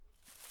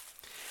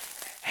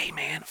Hey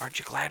man, aren't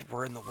you glad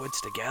we're in the woods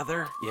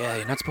together? Yeah,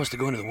 you're not supposed to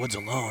go into the woods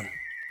alone.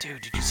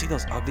 Dude, did you see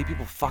those ugly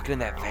people fucking in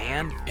that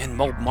van?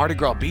 And old Mardi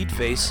Gras bead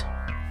face.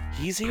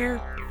 He's here?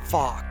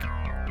 Fuck.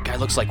 Guy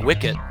looks like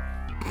Wicket.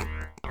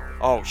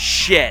 Oh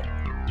shit.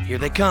 Here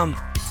they come.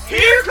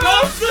 Here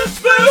comes the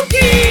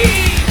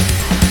spooky!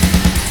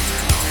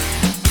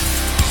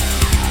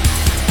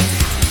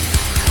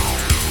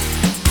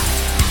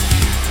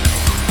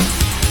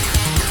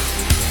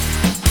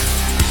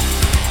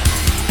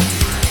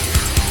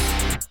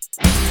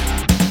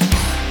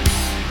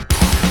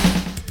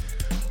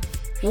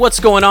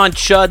 What's going on,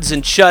 chuds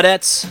and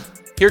chudettes?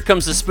 Here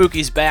comes the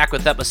Spookies back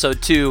with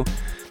episode 2.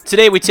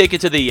 Today we take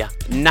it to the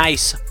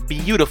nice,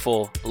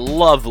 beautiful,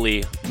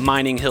 lovely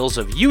mining hills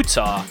of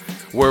Utah,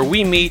 where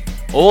we meet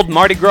old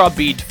Mardi Gras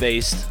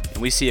bead-faced, and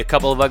we see a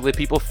couple of ugly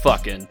people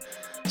fucking.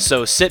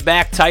 So sit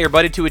back, tie your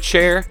buddy to a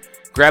chair,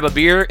 grab a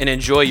beer, and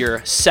enjoy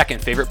your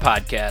second favorite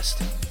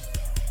podcast.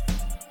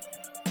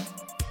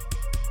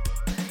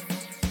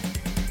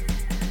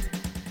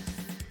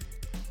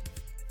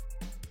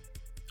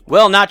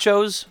 Well,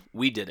 Nachos,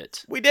 we did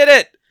it. We did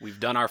it! We've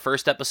done our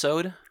first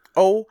episode.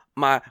 Oh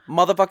my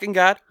motherfucking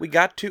god, we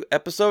got to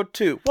episode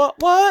 2.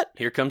 What?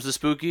 Here comes the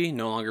spooky,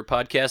 no longer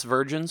podcast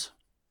virgins.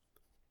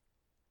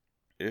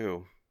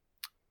 Ew.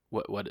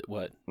 What?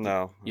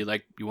 No. You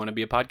want to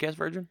be a podcast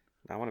virgin?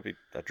 I want to be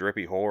a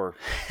drippy whore.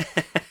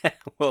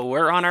 Well,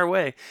 we're on our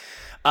way.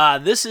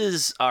 This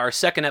is our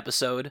second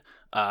episode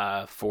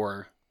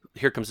for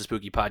Here Comes the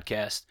Spooky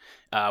podcast.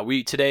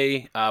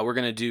 Today we're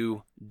going to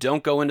do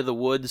Don't Go Into the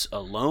Woods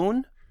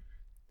Alone.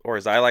 Or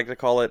as I like to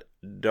call it,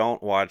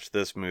 don't watch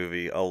this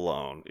movie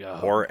alone.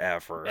 Or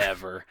ever.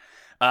 Ever.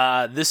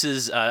 This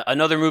is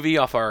another movie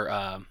off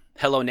our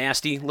Hello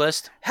Nasty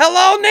list.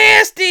 Hello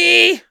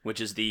Nasty!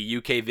 Which is the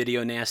UK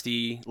Video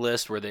Nasty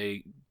list, where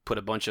they put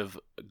a bunch of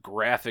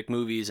graphic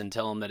movies and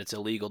tell them that it's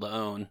illegal to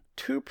own.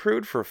 Too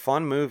prude for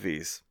fun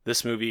movies.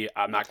 This movie,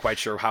 I'm not quite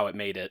sure how it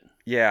made it.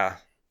 Yeah.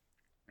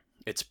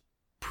 It's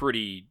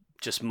pretty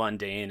just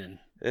mundane and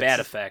bad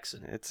effects.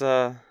 It's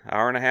a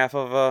hour and a half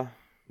of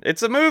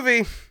it's a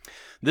movie.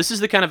 This is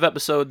the kind of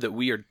episode that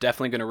we are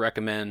definitely going to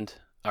recommend,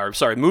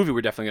 movie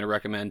we're definitely going to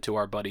recommend to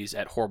our buddies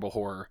at Horrible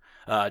Horror.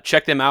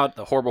 Check them out,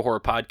 the Horrible Horror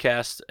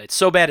podcast. It's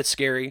so bad it's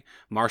scary.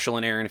 Marshall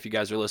and Aaron, if you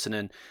guys are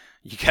listening,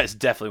 you guys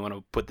definitely want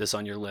to put this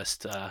on your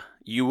list.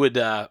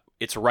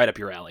 It's right up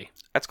your alley.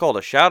 That's called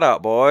a shout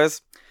out,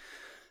 boys.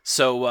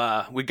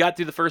 So we got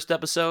through the first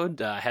episode,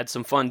 had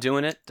some fun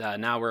doing it.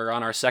 Now we're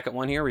on our second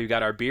one here. We've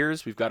got our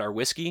beers, we've got our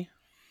whiskey,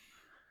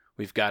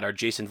 we've got our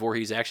Jason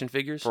Voorhees action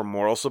figures. For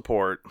moral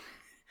support.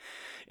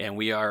 And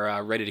we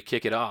are ready to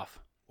kick it off.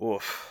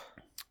 Oof.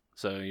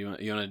 So you want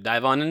to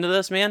dive on into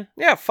this, man?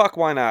 Yeah, fuck,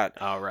 why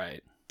not? All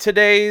right.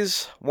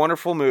 Today's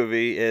wonderful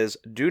movie is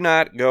Do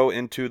Not Go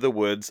Into the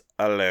Woods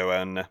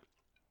Alone.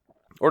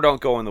 Or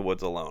Don't Go in the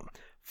Woods Alone.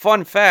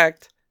 Fun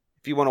fact,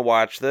 if you want to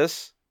watch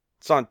this,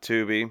 it's on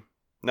Tubi.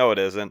 No, it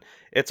isn't.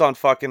 It's on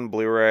fucking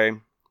Blu-ray,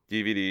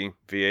 DVD,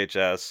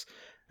 VHS.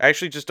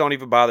 Actually, just don't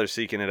even bother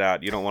seeking it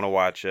out. You don't want to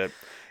watch it.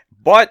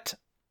 But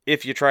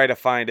if you try to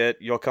find it,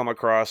 you'll come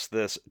across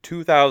this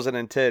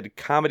 2010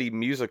 comedy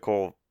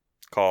musical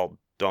called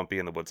Don't Be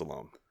in the Woods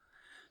Alone.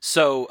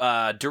 So,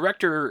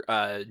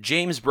 director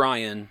James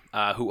Bryan,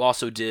 who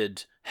also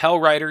did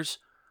Hellriders,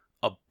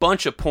 a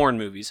bunch of porn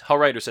movies.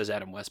 Hellraiser says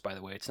Adam West, by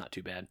the way. It's not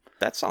too bad.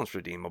 That sounds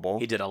redeemable.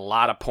 He did a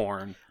lot of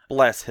porn.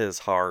 Bless his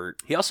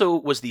heart. He also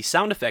was the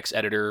sound effects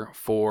editor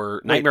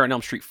for Nightmare on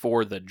Elm Street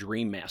 4, The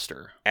Dream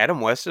Master. Adam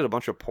West did a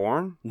bunch of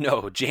porn?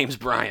 No, James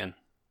Bryan.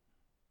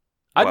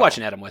 I'd watch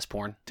an Adam West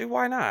porn. Dude,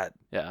 why not?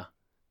 Yeah.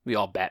 Be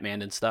all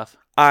Batman and stuff.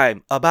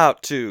 I'm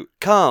about to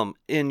come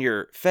in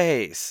your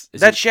face.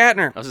 That's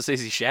Shatner. I was going to say,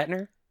 is he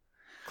Shatner?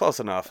 Close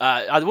enough.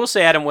 I will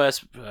say Adam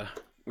West,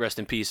 rest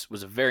in peace,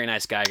 was a very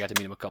nice guy. I got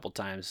to meet him a couple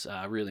times.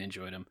 I really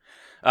enjoyed him.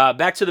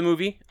 Back to the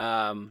movie.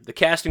 The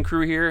cast and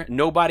crew here,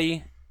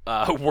 nobody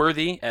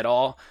worthy at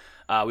all.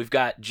 We've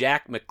got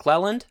Jack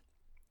McClelland.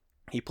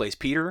 He plays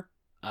Peter.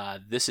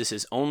 This is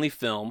his only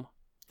film.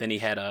 Then he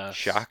had a...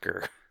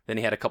 Shocker. Then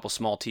he had a couple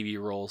small TV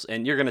roles.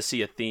 And you're going to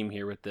see a theme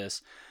here with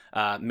this.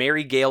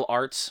 Mary Gale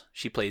Arts.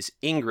 She plays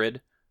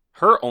Ingrid.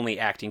 Her only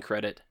acting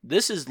credit.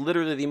 This is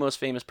literally the most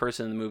famous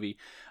person in the movie.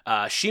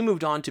 She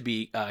moved on to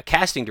be a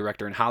casting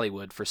director in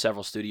Hollywood for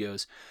several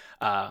studios.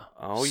 So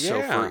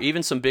for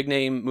even some big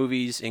name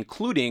movies,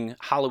 including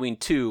Halloween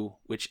 2,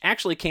 which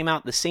actually came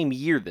out the same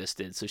year this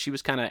did. So she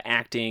was kind of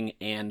acting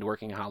and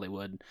working in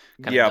Hollywood,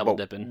 kind of double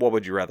dipping. What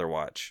would you rather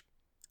watch?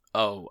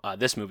 Oh,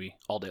 this movie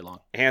all day long.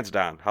 Hands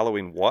down.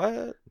 Halloween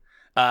what?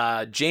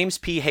 James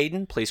P.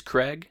 Hayden plays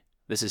Craig.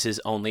 This is his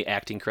only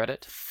acting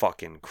credit.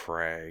 Fucking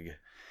Craig.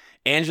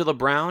 Angela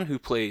Brown, who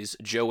plays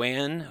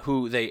Joanne,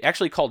 who they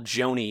actually called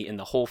Joni in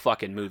the whole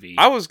fucking movie.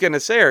 I was going to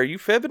say, are you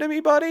fibbing to me,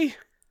 buddy?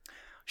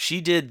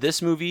 She did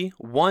this movie,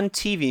 one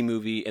TV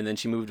movie, and then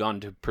she moved on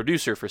to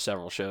producer for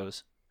several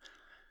shows.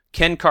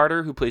 Ken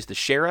Carter, who plays the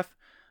sheriff.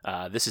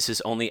 This is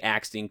his only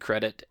acting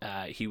credit.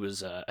 He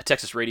was a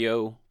Texas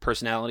radio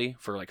personality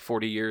for like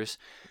 40 years.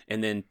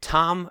 And then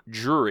Tom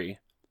Drury,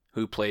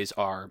 who plays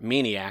our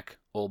maniac,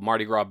 old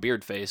Mardi Gras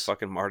beard face.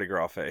 Fucking Mardi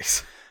Gras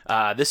face.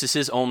 This is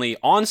his only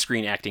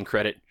on-screen acting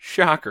credit.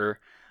 Shocker.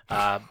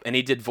 And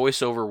he did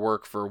voiceover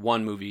work for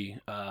one movie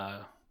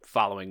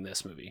following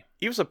this movie.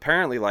 He was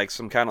apparently like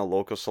some kind of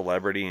local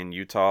celebrity in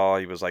Utah.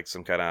 He was like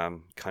some kind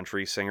of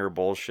country singer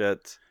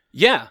bullshit.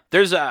 Yeah,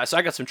 there's so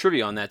I got some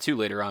trivia on that too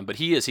later on, but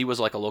he was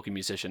like a local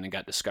musician and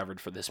got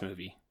discovered for this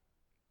movie.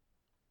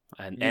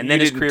 And then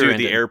his career ended.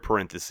 The air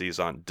parentheses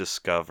on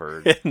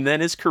discovered. And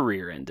then his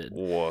career ended.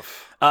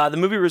 Woof. The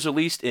movie was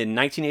released in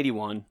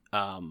 1981.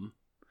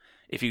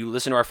 If you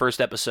listen to our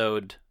first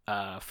episode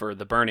for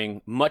The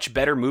Burning, much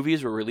better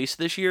movies were released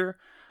this year.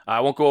 I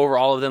won't go over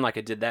all of them like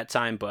I did that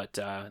time, but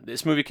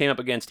this movie came up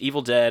against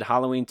Evil Dead,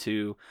 Halloween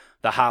 2,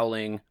 The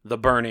Howling, The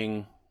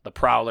Burning, The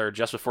Prowler,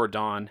 Just Before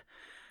Dawn,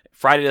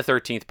 Friday the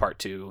 13th Part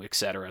 2,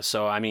 etc.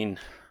 So, I mean,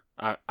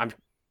 I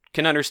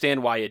can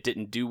understand why it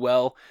didn't do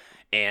well,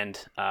 and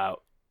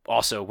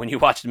also, when you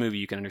watch the movie,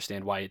 you can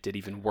understand why it did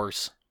even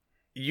worse.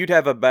 You'd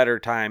have a better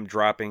time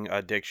dropping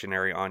a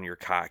dictionary on your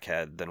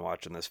cockhead than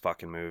watching this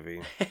fucking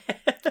movie.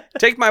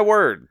 Take my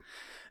word.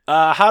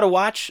 How to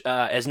watch,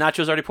 as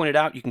Nacho's already pointed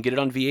out, you can get it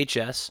on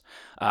VHS.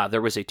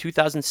 There was a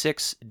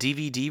 2006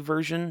 DVD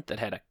version that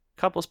had a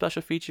couple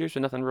special features,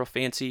 but nothing real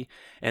fancy.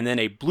 And then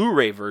a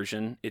Blu-ray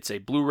version. It's a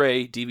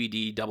Blu-ray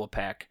DVD double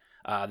pack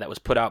that was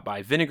put out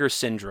by Vinegar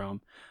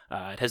Syndrome.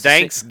 It has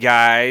Thanks,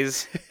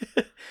 guys.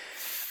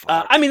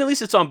 I mean, at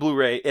least it's on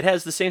Blu-ray. It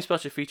has the same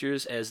special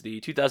features as the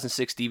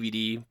 2006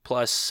 DVD,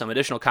 plus some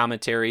additional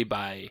commentary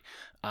by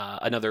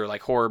another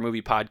like horror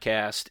movie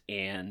podcast,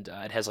 and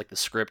it has like the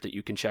script that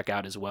you can check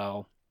out as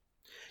well.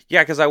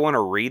 Yeah, because I want to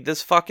read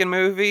this fucking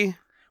movie.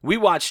 We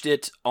watched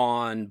it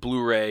on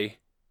Blu-ray.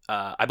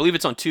 I believe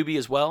it's on Tubi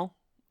as well,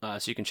 so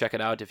you can check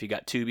it out if you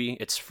got Tubi.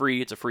 It's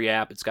free. It's a free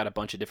app. It's got a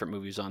bunch of different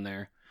movies on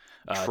there.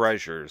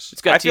 Treasures.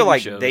 It's got I feel TV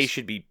like shows. they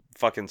should be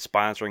fucking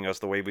sponsoring us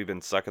the way we've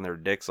been sucking their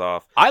dicks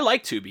off. I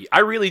like Tubi. I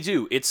really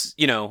do. It's,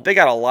 They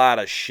got a lot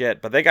of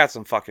shit, but they got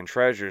some fucking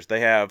treasures. They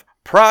have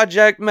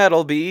Project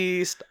Metal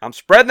Beast. I'm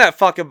spreading that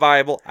fucking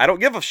Bible. I don't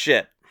give a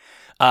shit.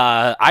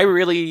 I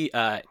really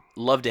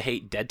love to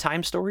hate Dead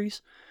Time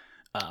Stories.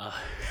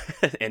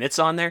 And it's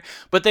on there.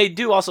 But they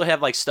do also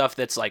have like stuff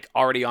that's like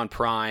already on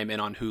Prime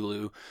and on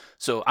Hulu.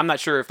 So I'm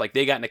not sure if like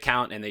they got an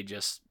account and they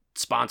just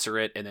sponsor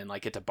it and then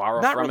like get to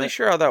borrow Not from really it.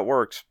 sure how that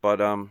works, but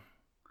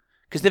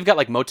Because they've got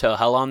like Motel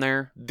Hell on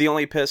there. the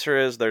only pisser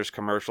is there's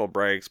commercial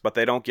breaks, but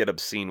they don't get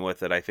obscene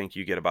with it. I think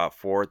you get about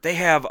 4. They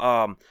have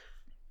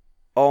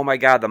oh my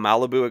god, the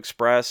Malibu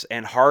Express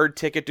and Hard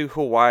Ticket to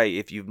Hawaii.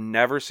 If you've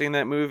never seen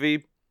that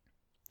movie,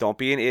 don't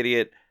be an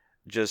idiot.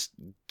 Just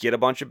get a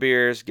bunch of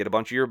beers, get a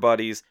bunch of your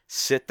buddies,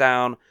 sit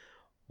down,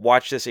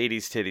 watch this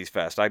 80s Titties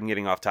Fest. I'm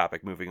getting off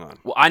topic, moving on.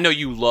 Well, I know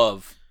you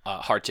love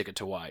Hard Ticket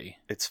to Hawaii.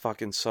 It's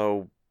fucking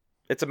so...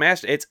 It's a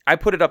master... I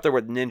put it up there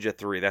with Ninja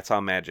 3. That's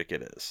how magic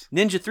it is.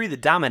 Ninja 3 The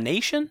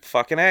Domination?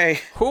 Fucking A.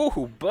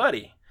 Ooh,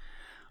 buddy.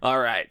 All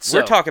right, so...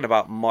 We're talking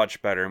about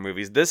much better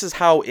movies. This is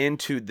how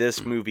into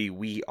this movie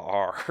we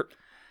are.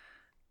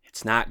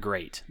 It's not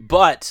great,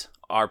 but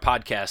our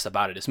podcast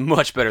about it is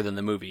much better than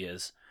the movie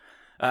is.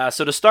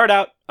 So to start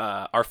out,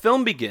 our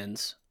film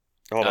begins...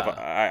 Hold up,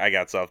 I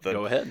got something.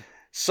 Go ahead.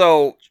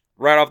 So,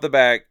 right off the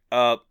back,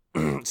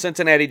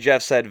 Cincinnati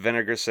Jeff said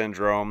Vinegar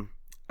Syndrome.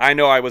 I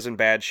know I was in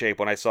bad shape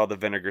when I saw the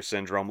Vinegar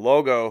Syndrome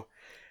logo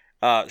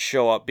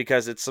show up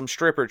because it's some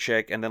stripper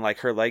chick and then like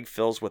her leg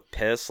fills with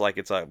piss like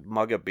it's a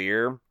mug of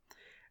beer.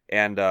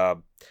 And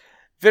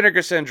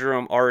Vinegar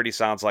Syndrome already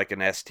sounds like an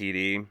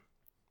STD.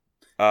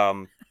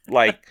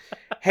 Like,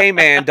 hey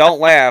man, don't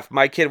laugh.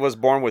 My kid was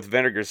born with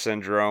Vinegar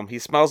Syndrome. He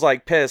smells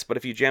like piss, but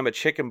if you jam a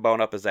chicken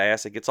bone up his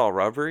ass, it gets all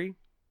rubbery.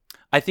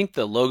 I think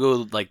the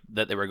logo like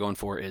that they were going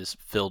for is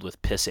filled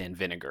with piss and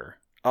vinegar.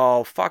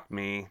 Oh, fuck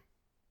me.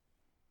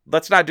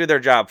 Let's not do their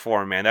job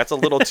for him, man. That's a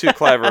little too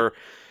clever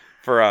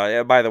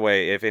for... by the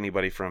way, if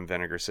anybody from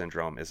Vinegar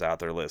Syndrome is out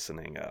there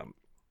listening...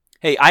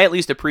 Hey, I at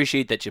least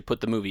appreciate that you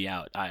put the movie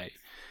out.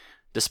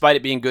 Despite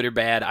it being good or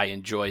bad, I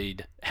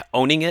enjoyed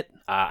owning it.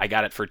 I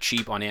got it for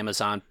cheap on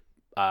Amazon.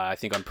 I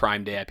think on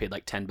Prime Day I paid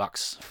like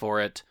 $10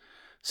 for it.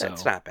 So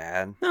That's not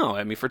bad. No,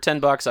 I mean for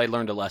 $10 I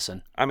learned a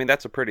lesson. I mean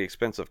that's a pretty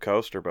expensive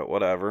coaster, but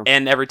whatever.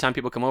 And every time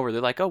people come over,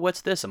 they're like, "Oh,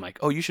 what's this?" I'm like,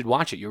 "Oh, you should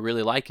watch it. You'll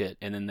really like it."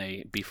 And then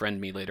they befriend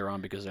me later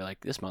on because they're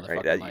like, "This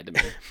motherfucker lied to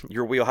me."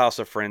 Your wheelhouse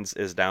of friends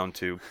is down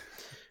to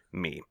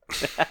me.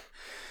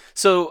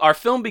 So our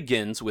film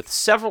begins with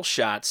several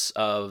shots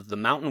of the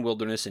mountain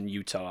wilderness in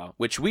Utah,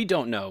 which we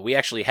don't know. We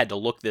actually had to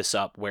look this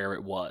up where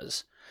it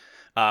was,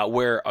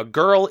 where a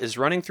girl is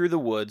running through the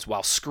woods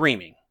while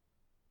screaming.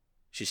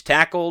 She's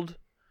tackled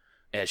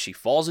as she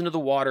falls into the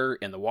water,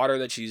 and the water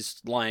that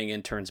she's lying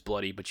in turns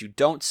bloody, but you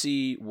don't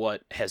see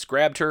what has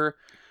grabbed her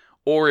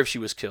or if she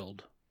was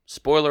killed.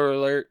 Spoiler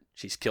alert,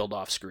 she's killed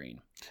off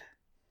screen.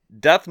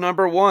 Death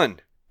number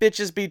 1.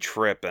 Bitches be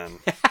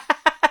tripping.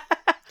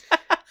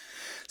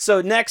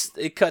 So next,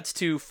 it cuts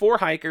to 4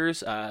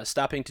 hikers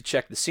stopping to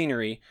check the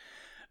scenery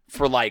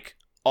for like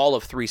all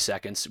of 3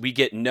 seconds. We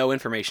get no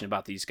information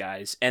about these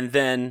guys. And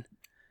then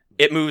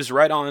It moves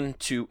right on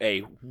to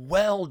a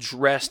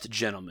well-dressed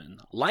gentleman,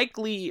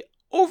 likely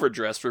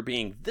overdressed for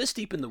being this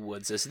deep in the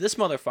woods, as this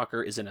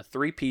motherfucker is in a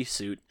three-piece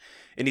suit,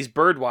 and he's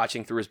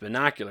bird-watching through his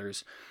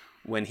binoculars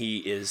when he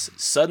is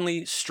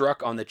suddenly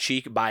struck on the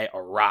cheek by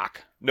a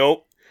rock.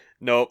 Nope.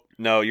 No,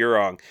 you're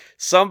wrong.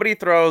 Somebody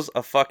throws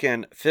a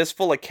fucking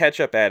fistful of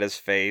ketchup at his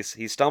face.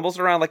 He stumbles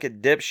around like a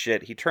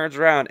dipshit. He turns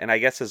around, and I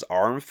guess his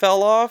arm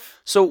fell off.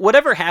 So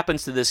whatever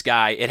happens to this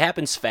guy, it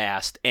happens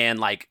fast,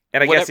 and I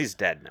guess he's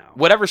dead now.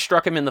 Whatever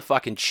struck him in the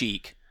fucking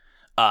cheek,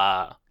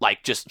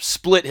 just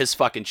split his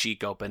fucking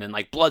cheek open, and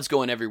like blood's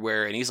going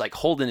everywhere, and he's like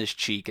holding his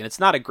cheek, and it's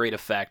not a great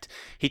effect.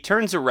 He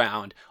turns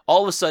around,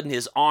 all of a sudden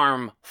his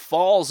arm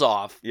falls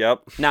off.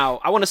 Yep. Now,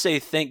 I want to say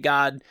thank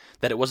God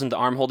that it wasn't the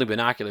arm holding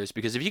binoculars,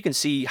 because if you can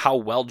see how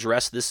well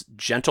dressed this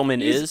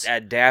gentleman is, a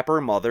dapper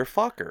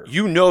motherfucker.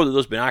 you know that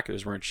those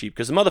binoculars weren't cheap,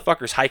 because the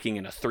motherfucker's hiking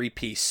in a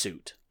three-piece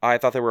suit. I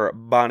thought they were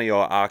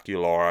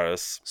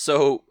binoculars.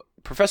 So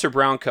Professor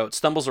Browncoat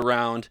stumbles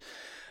around,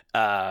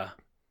 and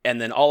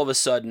then all of a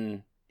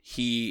sudden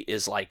he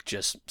is like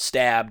just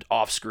stabbed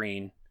off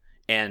screen,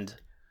 and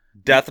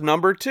death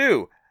number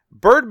 2.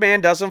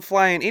 Birdman doesn't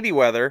fly in any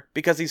weather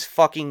because he's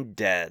fucking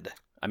dead.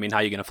 I mean, how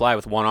you gonna fly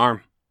with one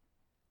arm?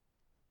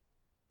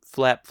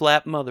 Flap,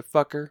 flap,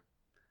 motherfucker.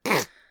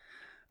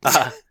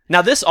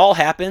 Now this all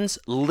happens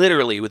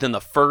literally within the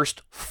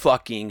first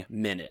fucking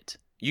minute.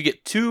 You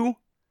get two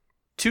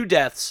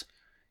deaths.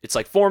 It's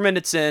like 4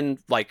 minutes in,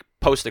 like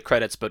post the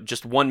credits, but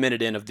just 1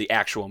 minute in of the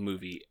actual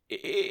movie.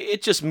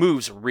 It just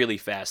moves really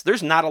fast.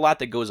 There's not a lot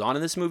that goes on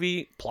in this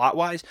movie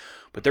plot-wise,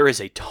 but there is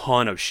a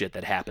ton of shit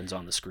that happens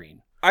on the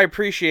screen. I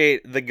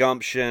appreciate the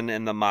gumption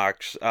and the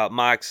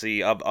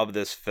moxie of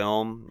this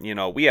film. You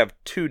know, we have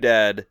 2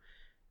 dead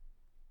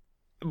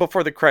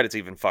before the credits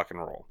even fucking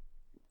roll.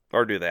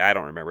 Or do they? I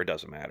don't remember. It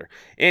doesn't matter.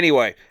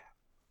 Anyway,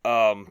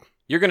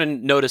 you're going to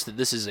notice that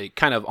this is a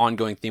kind of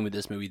ongoing theme with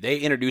this movie. They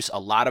introduce a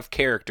lot of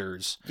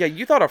characters. Yeah,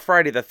 you thought of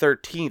Friday the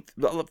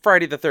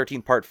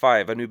 13th Part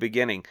 5, A New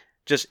Beginning,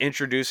 just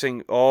introducing,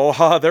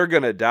 they're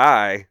going to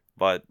die,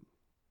 but...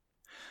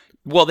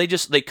 Well,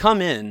 they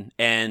come in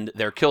and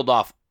they're killed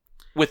off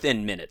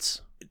within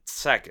minutes.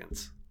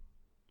 Seconds.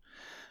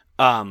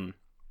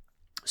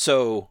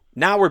 So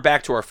now we're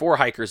back to our 4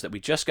 hikers that we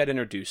just got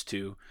introduced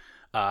to,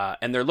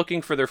 and they're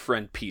looking for their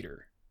friend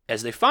Peter.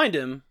 As they find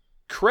him,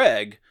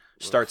 Craig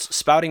starts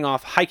spouting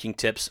off hiking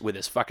tips with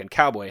his fucking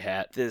cowboy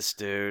hat. This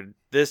dude,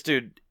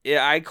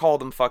 I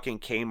called him fucking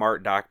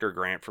Kmart Dr.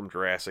 Grant from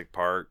Jurassic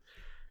Park,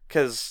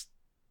 because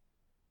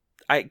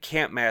I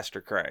can't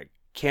master Craig,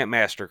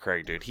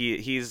 dude.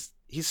 He's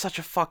such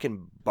a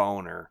fucking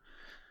boner.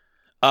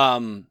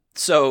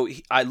 So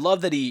I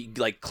love that he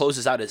like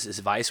closes out his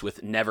advice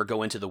with never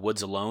go into the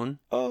woods alone.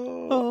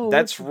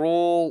 That's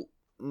rule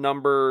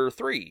number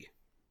 3.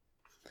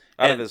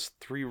 Out of his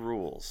 3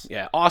 rules.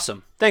 Yeah,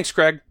 awesome. Thanks,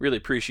 Craig. Really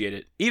appreciate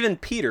it. Even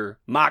Peter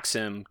mocks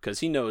him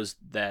because he knows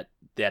that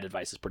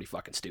advice is pretty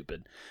fucking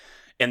stupid.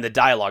 And the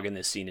dialogue in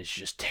this scene is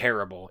just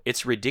terrible.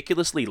 It's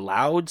ridiculously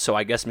loud, so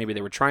I guess maybe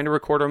they were trying to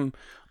record him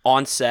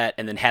on set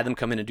and then had them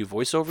come in and do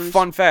voiceovers.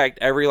 Fun fact,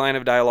 every line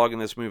of dialogue in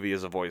this movie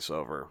is a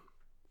voiceover.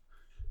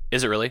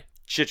 Is it really?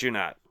 Shit you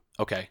not.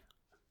 Okay.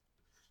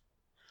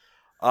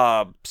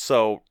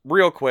 So,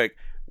 real quick,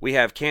 we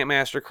have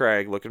Campmaster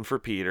Craig looking for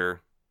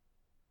Peter.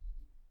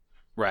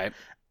 Right.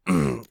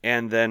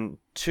 And then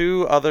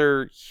 2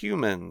 other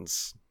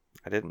humans.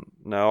 I didn't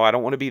know. I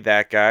don't want to be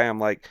that guy. I'm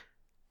like,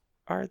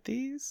 are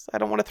these? I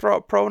don't want to throw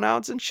out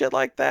pronouns and shit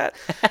like that.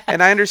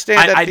 And I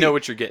understand that I know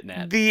what you're getting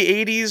at.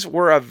 The 80s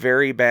were a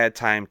very bad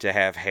time to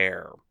have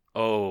hair.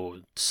 Oh,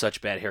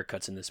 such bad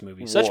haircuts in this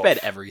movie. Such bad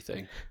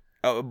everything.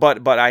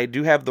 But I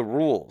do have the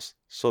rules.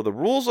 So the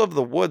rules of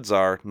the woods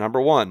are, number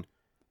 1,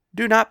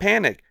 do not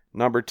panic.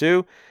 Number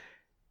 2,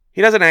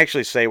 he doesn't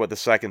actually say what the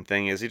second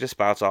thing is. He just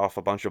spouts off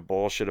a bunch of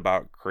bullshit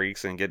about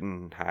creeks and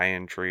getting high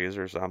in trees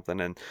or something.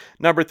 And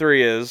number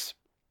 3 is,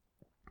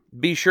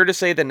 be sure to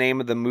say the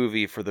name of the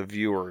movie for the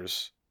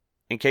viewers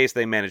in case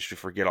they manage to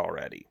forget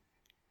already.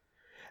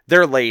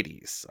 They're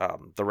ladies.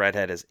 The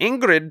redhead is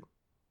Ingrid,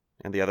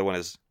 and the other one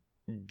is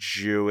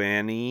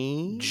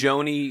Joanie.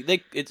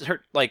 It's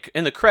her, like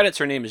in the credits,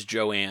 her name is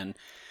Joanne,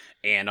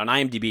 and on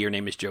IMDb, her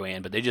name is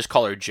Joanne, but they just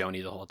call her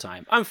Joni the whole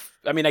time. I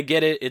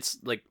get it. It's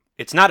like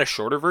it's not a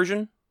shorter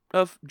version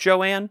of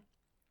Joanne.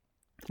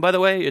 By the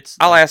way,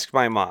 I'll ask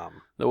my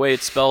mom. The way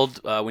it's spelled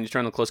when you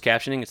turn on the closed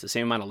captioning, it's the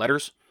same amount of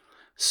letters.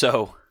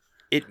 So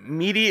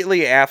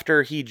immediately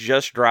after he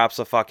just drops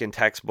a fucking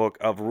textbook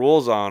of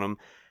rules on him,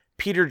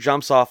 Peter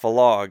jumps off a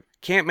log.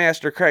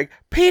 Campmaster Craig,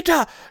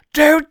 Peter,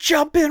 don't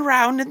jump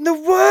around in the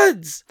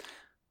woods.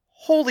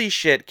 Holy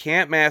shit,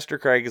 Campmaster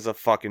Craig is a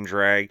fucking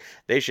drag.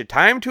 They should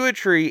tie him to a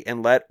tree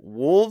and let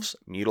wolves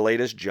mutilate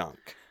his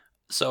junk.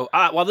 So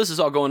while this is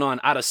all going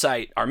on out of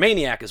sight, our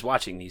maniac is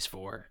watching these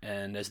 4.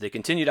 And as they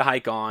continue to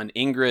hike on,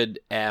 Ingrid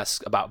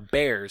asks about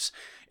bears.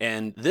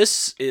 And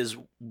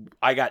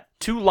I got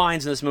 2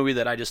 lines in this movie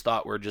that I just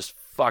thought were just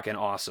fucking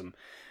awesome.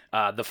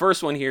 The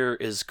first one here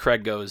is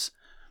Craig goes,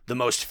 The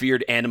most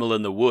feared animal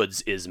in the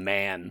woods is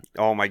man.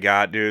 Oh my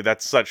god, dude,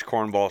 that's such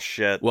cornball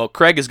shit. Well,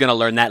 Craig is going to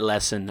learn that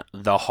lesson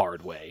the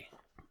hard way.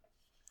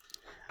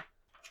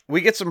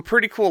 We get some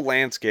pretty cool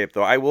landscape,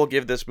 though. I will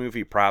give this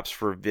movie props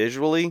for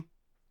visually.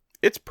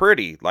 It's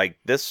pretty. Like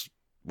this,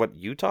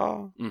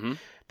 Utah? Mm-hmm.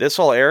 This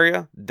whole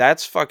area,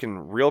 that's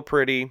fucking real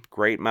pretty.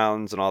 Great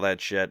mountains and all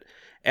that shit.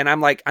 And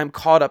I'm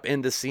caught up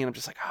in the scene. I'm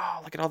just like,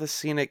 oh, look at all this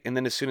scenic. And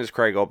then as soon as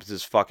Craig opens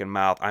his fucking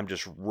mouth, I'm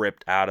just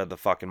ripped out of the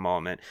fucking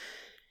moment.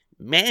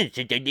 Man, it's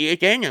a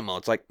deadliest animal.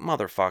 It's like,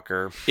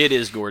 motherfucker. It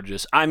is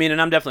gorgeous. I mean,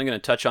 and I'm definitely going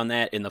to touch on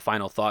that in the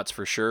final thoughts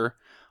for sure.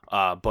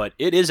 But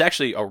it is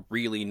actually a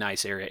really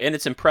nice area. And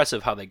it's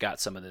impressive how they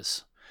got some of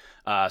this.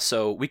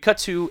 So we cut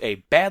to a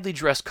badly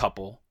dressed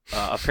couple.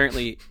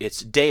 Apparently, it's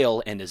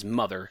Dale and his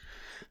mother.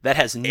 That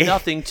has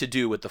nothing to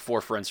do with the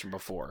four friends from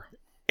before.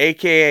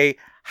 AKA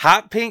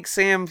Hot Pink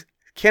Sam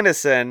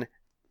Kinison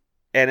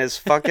and his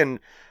fucking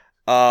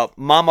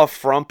Mama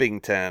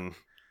Frumpington.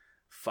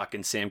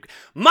 Fucking Sam.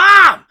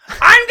 Mom!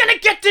 I'm gonna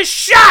get this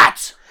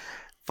shot!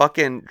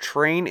 Fucking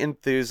train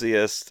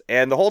enthusiasts.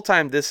 And the whole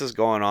time this is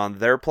going on,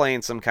 they're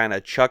playing some kind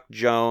of Chuck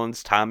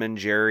Jones, Tom and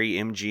Jerry,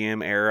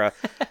 MGM era.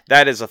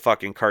 That is a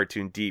fucking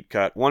cartoon deep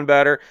cut. One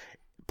better.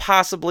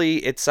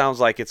 Possibly, it sounds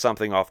like it's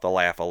something off the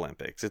Laugh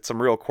Olympics. It's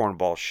some real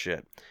cornball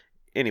shit.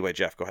 Anyway,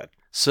 Jeff, go ahead.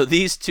 So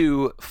these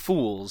two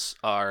fools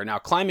are now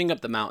climbing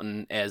up the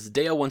mountain as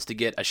Dale wants to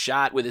get a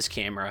shot with his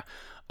camera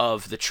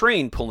of the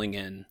train pulling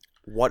in.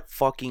 What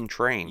fucking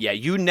train? Yeah,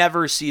 you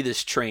never see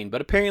this train,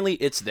 but apparently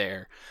it's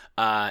there.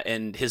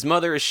 And his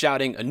mother is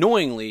shouting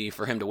annoyingly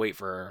for him to wait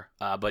for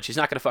her, but she's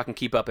not going to fucking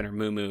keep up in her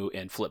moo-moo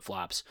and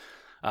flip-flops.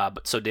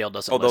 But so Dale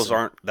doesn't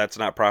listen. That's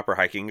not proper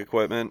hiking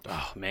equipment?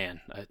 Oh, man.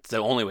 It's the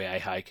only way I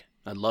hike.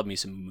 I love me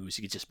some moo-moos.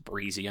 You get just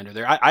breezy under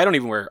there. I don't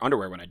even wear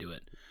underwear when I do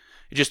it.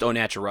 It's just au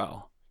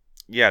naturel.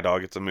 Yeah,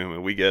 dog, it's a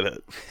moo-moo. We get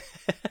it.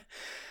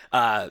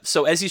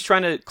 So as he's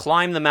trying to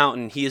climb the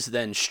mountain, he is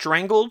then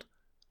strangled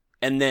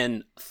and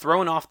then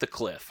thrown off the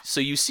cliff. So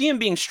you see him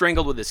being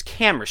strangled with his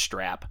camera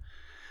strap,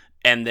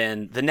 and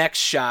then the next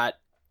shot,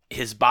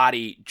 his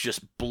body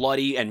just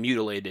bloody and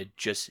mutilated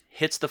just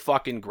hits the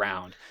fucking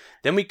ground.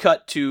 Then we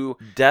cut to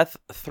Death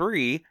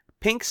 3,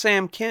 Pink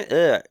Sam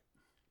Sam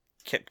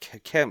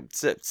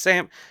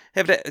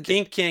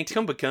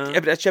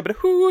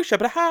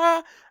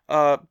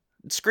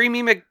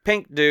Screamy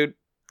McPink dude.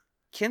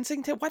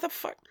 Kensington, why the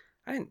fuck?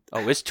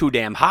 Oh, it's too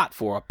damn hot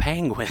for a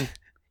penguin.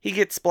 He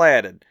gets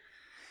splatted.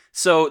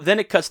 So then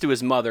it cuts to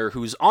his mother,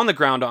 who's on the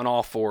ground on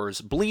all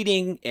fours,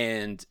 bleeding,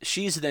 and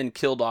she's then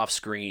killed off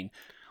screen.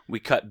 We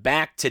cut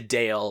back to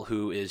Dale,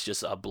 who is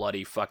just a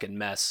bloody fucking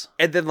mess.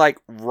 And then, like,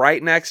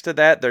 right next to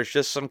that, there's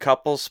just some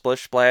couples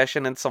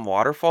splish-splashing in some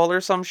waterfall or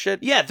some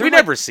shit. Yeah, we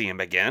never see him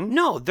again.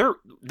 No,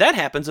 that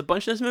happens a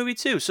bunch in this movie,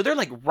 too. So they're,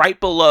 like, right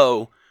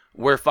below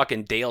where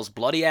fucking Dale's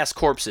bloody-ass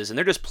corpse is, and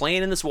they're just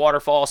playing in this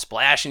waterfall,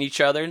 splashing each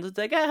other, and it's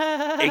like,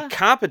 A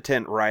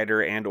competent writer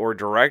and or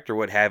director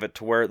would have it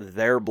to where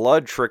their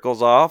blood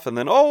trickles off, and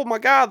then, oh my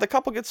god, the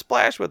couple gets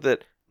splashed with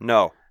it.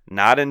 No,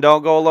 not in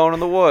Don't Go Alone in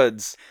the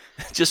Woods.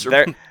 Just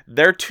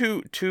they're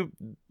too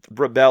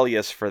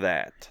rebellious for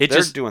that.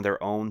 They're doing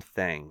their own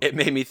thing. It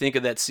made me think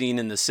of that scene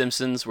in The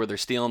Simpsons where they're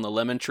stealing the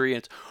lemon tree, and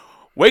it's,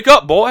 wake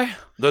up, boy!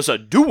 There's a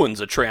doings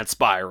a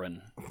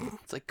transpiring.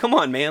 It's like, come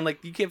on, man!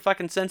 Like, you can't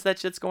fucking sense that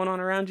shit's going on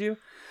around you.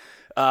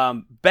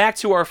 Back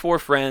to our four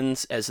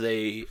friends as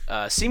they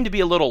seem to be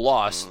a little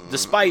lost,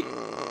 despite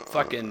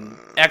fucking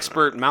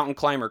expert mountain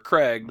climber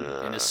Craig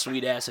and his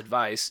sweet ass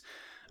advice.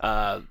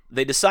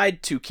 They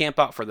decide to camp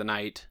out for the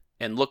night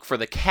and look for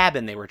the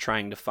cabin they were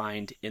trying to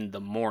find in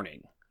the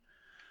morning.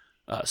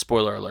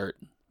 Spoiler alert: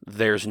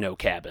 there's no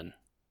cabin.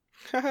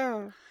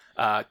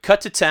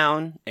 Cut to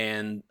town,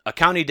 and a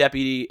county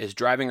deputy is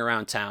driving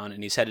around town,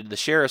 and he's headed to the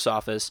sheriff's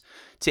office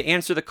to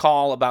answer the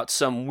call about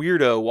some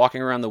weirdo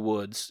walking around the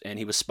woods, and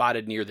he was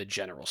spotted near the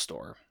general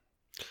store.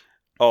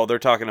 Oh, they're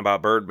talking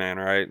about Birdman,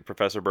 right?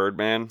 Professor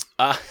Birdman?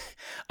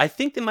 I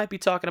think they might be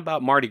talking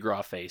about Mardi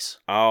Gras face.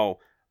 Oh,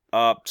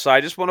 so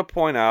I just want to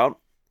point out,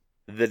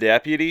 the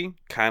deputy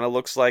kind of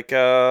looks like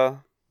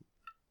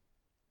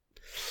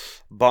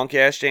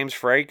bunk-ass James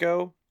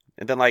Franco,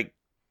 and then, like,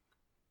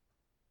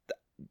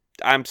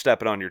 I'm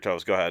stepping on your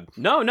toes. Go ahead.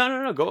 No.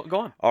 Go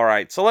on. All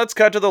right. So let's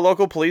cut to the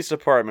local police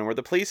department where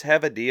the police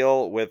have a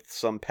deal with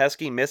some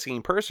pesky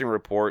missing person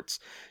reports.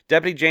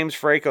 Deputy James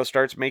Franco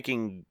starts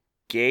making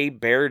gay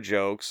bear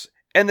jokes.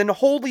 And then,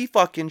 holy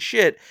fucking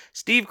shit,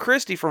 Steve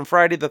Christy from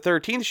Friday the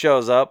 13th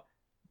shows up,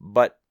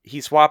 but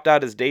he swapped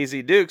out his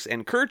Daisy Dukes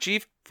and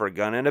kerchief for a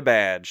gun and a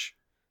badge.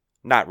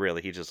 Not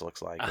really. He just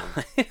looks like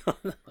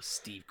him.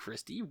 Steve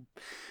Christy,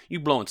 you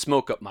blowing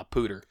smoke up my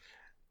pooter.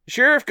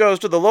 Sheriff goes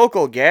to the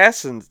local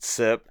gas and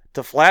sip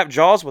to flap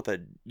jaws with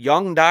a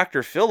young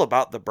Dr. Phil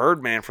about the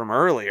Birdman from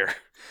earlier.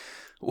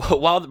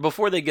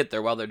 Before they get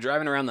there, while they're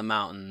driving around the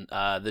mountain,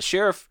 the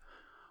sheriff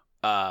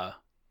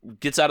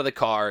gets out of the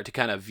car to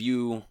kind of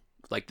view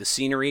like the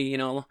scenery, you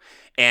know,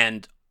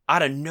 and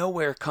out of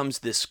nowhere comes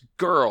this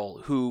girl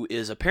who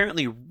is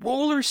apparently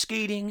roller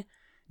skating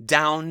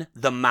down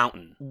the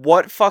mountain.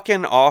 What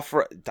fucking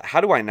offer?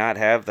 How do I not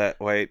have that?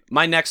 Wait.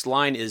 My next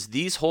line is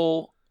this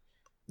whole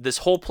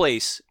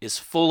place is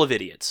full of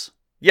idiots.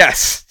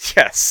 Yes.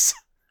 Yes.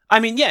 I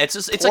mean, yeah, it's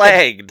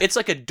Plagued. it's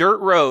like a dirt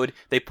road.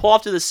 They pull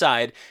off to the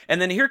side,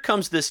 and then here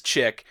comes this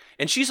chick,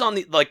 and she's on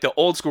the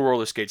old school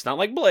roller skates, not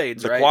like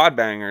blades, The right? quad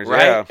bangers,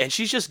 Right? yeah. And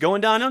she's just going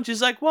down and she's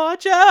like,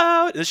 "Watch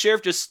out!" And the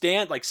sheriff just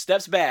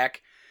steps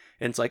back,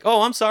 and it's like,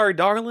 "Oh, I'm sorry,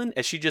 darling,"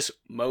 as she just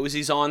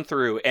moseys on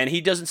through, and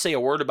he doesn't say a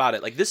word about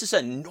it. Like, this is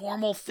a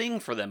normal thing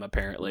for them,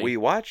 apparently. We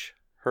watch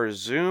her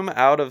zoom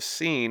out of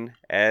scene,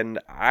 and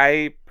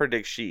I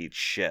predict she eats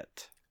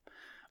shit.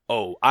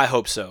 Oh, I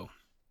hope so.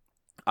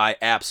 I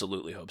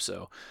absolutely hope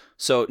so.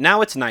 So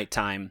now it's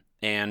nighttime,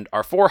 and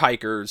our 4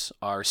 hikers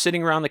are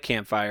sitting around the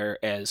campfire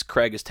as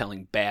Craig is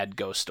telling bad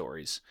ghost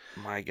stories.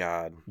 My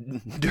God.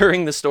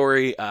 During the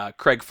story,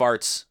 Craig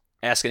farts,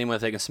 asks anyone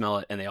if they can smell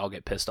it, and they all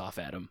get pissed off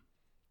at him.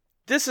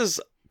 This is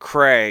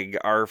Craig,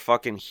 our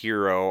fucking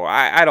hero.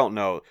 I don't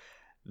know.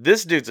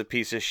 This dude's a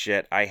piece of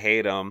shit. I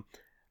hate him.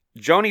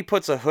 Joni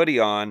puts a hoodie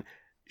on.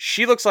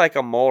 She looks like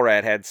a mole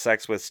rat had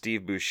sex with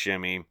Steve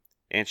Buscemi,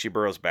 and she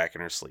burrows back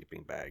in her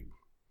sleeping bag.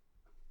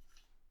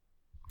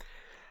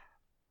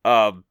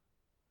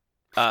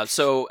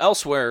 So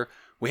elsewhere,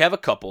 we have a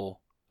couple,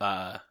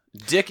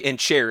 Dick and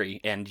Cherry,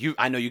 and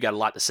I know you got a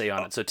lot to say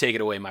on it, so take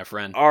it away, my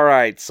friend. All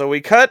right, so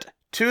we cut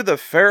to the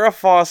Farrah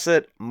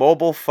Fawcett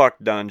mobile fuck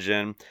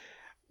dungeon,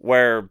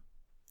 where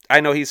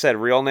I know he said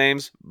real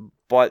names,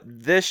 but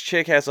this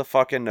chick has a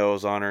fucking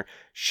nose on her.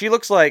 She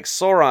looks like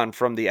Sauron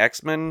from the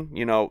X-Men,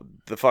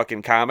 the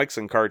fucking comics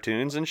and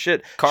cartoons and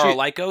shit. Carl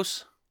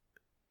Lycos?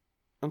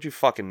 Don't you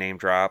fucking name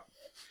drop.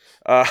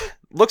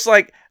 Looks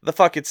like the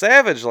fucking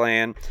Savage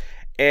Land,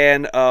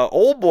 and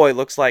old boy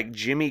looks like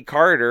Jimmy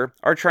Carter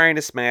are trying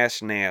to smash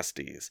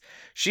nasties.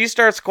 She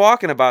starts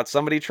squawking about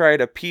somebody try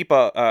to peep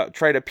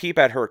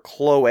at her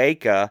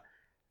cloaca.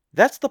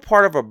 That's the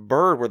part of a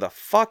bird where the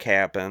fuck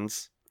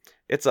happens.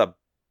 It's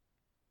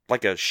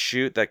like a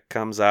shoot that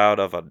comes out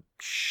of a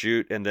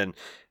shoot, and then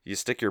you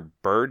stick your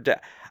bird down.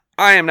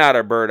 I am not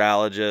a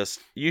birdologist.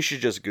 You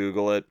should just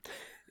Google it.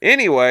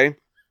 Anyway,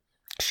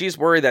 she's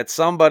worried that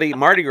somebody,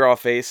 Mardi Gras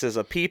face, is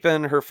a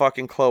peeping her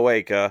fucking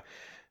cloaca.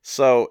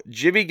 So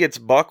Jimmy gets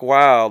buck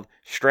wild,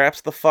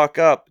 straps the fuck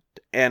up,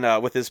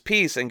 and with his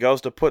piece, and goes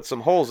to put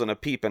some holes in a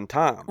peeping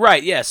Tom.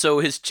 Right, yeah. So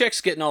his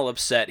chick's getting all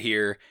upset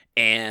here,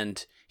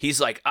 and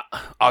he's like,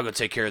 "I'll go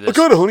take care of this." I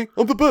got it, honey.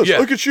 I'm the best. Yeah.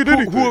 I can shoot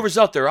anything. Whoever's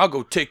out there, I'll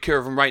go take care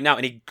of him right now.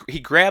 And he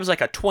grabs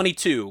like a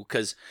 22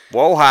 because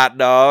Whoa, hot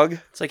dog.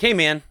 it's like, hey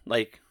man,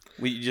 like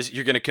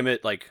you're gonna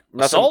commit like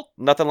assault.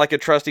 Nothing like a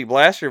trusty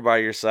blaster by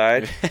your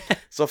side.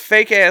 So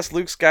fake ass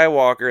Luke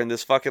Skywalker in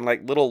this fucking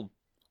like little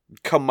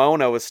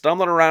kimono is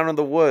stumbling around in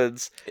the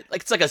woods.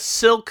 It's like a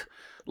silk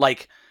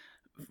like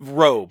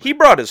robe. He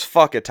brought his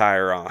fuck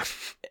attire on.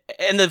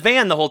 And the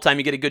van, the whole time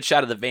you get a good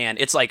shot of the van.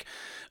 It's like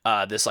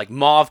this like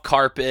mauve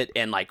carpet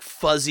and like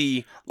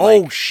fuzzy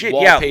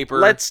wallpaper.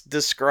 Yeah, let's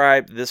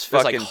describe this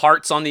There's fucking like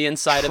hearts on the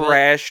inside of it.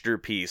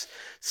 masterpiece.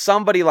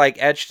 Somebody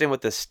like etched in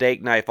with a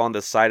steak knife on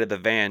the side of the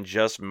van,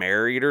 just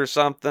married or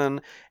something,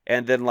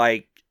 and then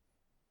like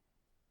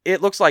it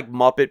looks like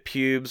Muppet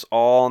pubes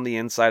all on the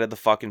inside of the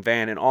fucking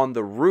van, and on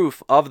the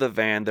roof of the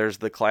van there's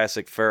the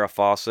classic Farrah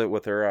Fawcett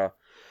with her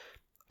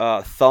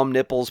thumb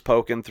nipples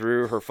poking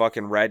through her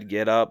fucking red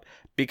getup.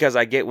 Because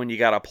I get when you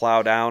gotta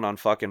plow down on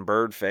fucking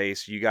bird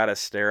face, you gotta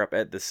stare up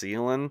at the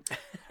ceiling.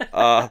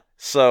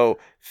 So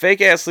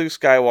fake ass Luke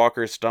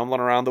Skywalker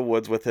stumbling around the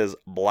woods with his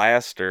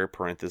blaster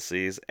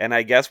 (parentheses), and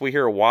I guess we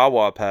hear a wah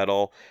wah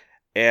pedal,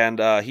 and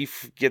he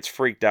gets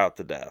freaked out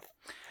to death.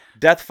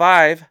 Death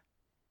 5,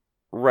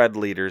 red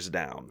leaders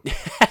down.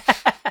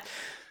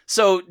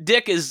 So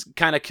Dick is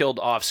kind of killed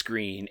off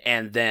screen,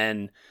 and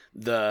then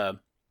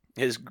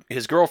his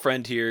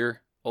girlfriend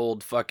here,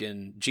 old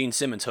fucking Gene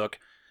Simmons hook,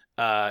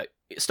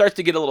 starts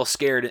to get a little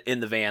scared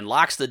in the van,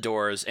 locks the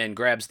doors, and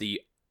grabs the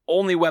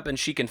only weapon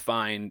she can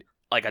find,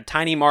 like a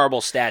tiny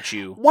marble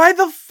statue. Why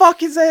the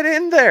fuck is that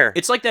in there?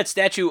 It's like that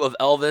statue of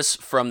Elvis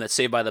from that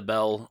Saved by the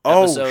Bell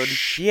episode. Oh,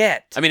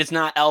 shit. I mean, it's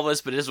not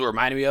Elvis, but it is what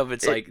reminded me of.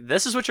 It's like,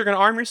 this is what you're going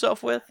to arm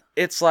yourself with?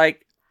 It's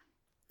like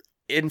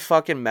in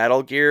fucking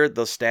Metal Gear,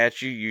 the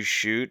statue you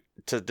shoot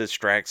to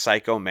distract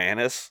Psycho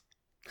Mantis.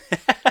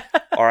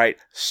 All right,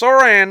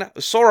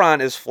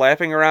 Sauron is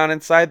flapping around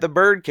inside the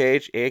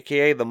birdcage,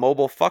 aka the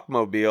mobile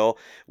fuckmobile,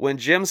 when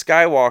Jim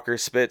Skywalker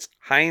spits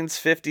Heinz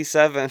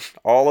 57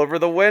 all over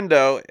the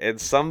window, and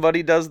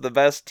somebody does the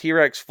best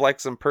T-Rex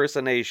flex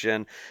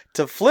impersonation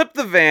to flip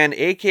the van,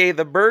 aka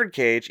the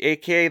birdcage,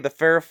 aka the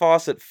Farrah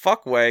Fawcett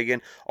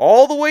fuckwagon,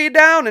 all the way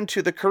down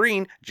into the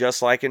careen,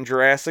 just like in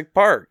Jurassic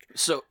Park.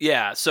 So,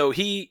 yeah, so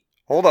he...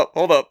 Hold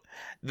up.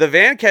 The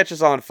van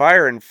catches on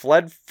fire, and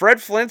Fred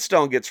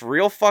Flintstone gets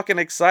real fucking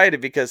excited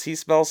because he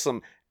smells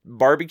some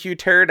barbecue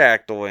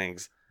pterodactyl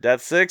wings.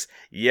 Death 6,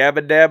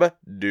 yabba dabba,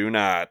 do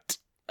not.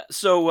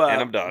 So,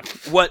 and I'm done.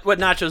 What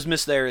Nachos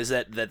missed there is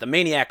that the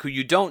maniac, who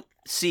you don't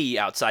see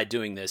outside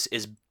doing this,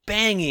 is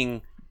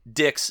banging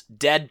Dick's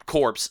dead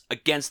corpse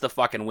against the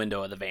fucking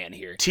window of the van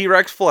here.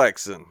 T-Rex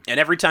flexing. And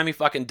every time he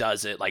fucking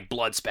does it, like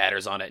blood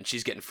spatters on it, and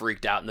she's getting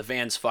freaked out, and the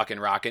van's fucking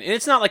rocking. And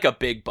it's not like a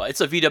big bus;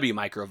 it's a VW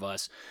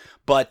Microbus,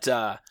 but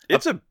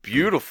it's a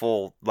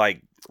beautiful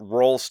like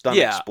roll stunt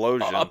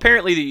explosion.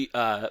 Apparently,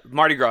 the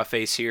Mardi Gras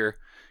face here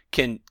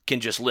can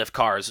just lift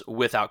cars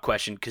without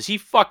question because he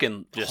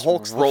fucking just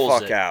Hulks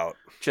rolls the fuck it. out.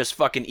 Just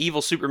fucking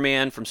evil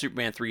Superman from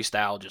Superman 3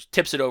 style, just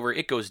tips it over.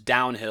 It goes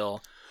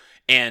downhill,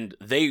 and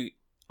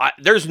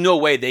there's no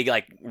way they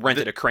like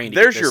rented a crane to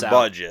There's get this your out.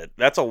 budget.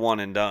 That's a one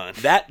and done.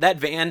 That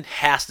van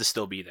has to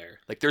still be there.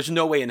 Like, there's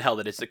no way in hell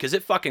that it's because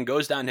it fucking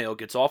goes downhill,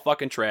 gets all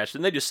fucking trashed,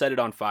 and they just set it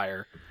on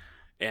fire.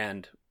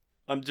 And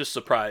I'm just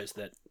surprised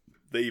that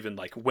they even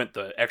like went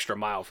the extra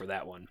mile for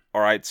that one.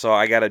 All right, so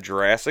I got a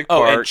Jurassic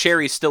Oh, Park. and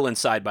Cherry's still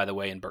inside, by the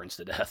way, and burns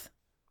to death.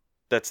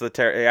 That's the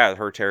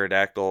her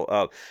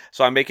pterodactyl.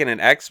 So I'm making an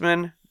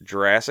X-Men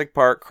Jurassic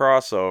Park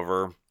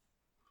crossover.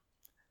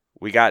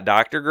 We got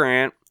Dr.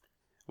 Grant.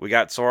 We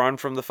got Sauron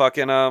from the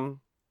fucking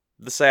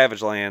the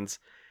Savage Lands,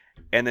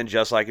 and then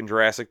just like in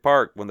Jurassic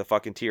Park, when the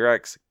fucking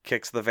T-Rex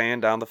kicks the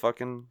van down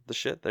the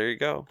shit, there you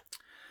go.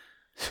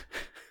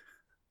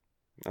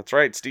 That's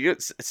right,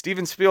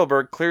 Steven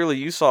Spielberg. Clearly,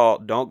 you saw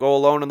Don't Go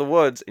Alone in the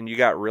Woods, and you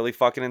got really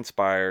fucking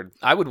inspired.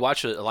 I would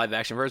watch a live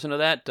action version of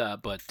that,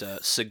 but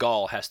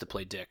Seagal has to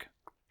play Dick.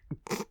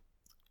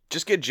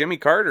 Just get Jimmy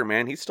Carter,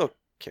 man. He's still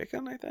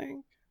kicking, I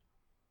think.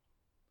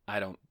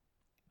 I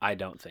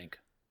don't think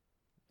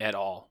at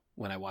all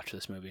when I watch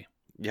this movie.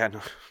 Yeah,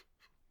 no.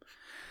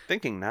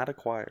 Thinking not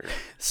acquired.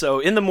 So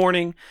in the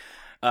morning,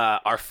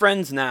 our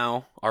friends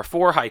now, our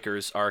 4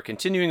 hikers, are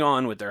continuing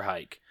on with their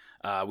hike.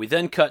 We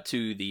then cut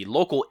to the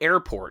local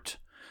airport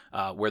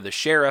where the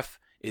sheriff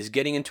is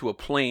getting into a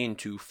plane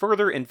to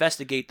further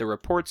investigate the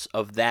reports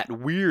of that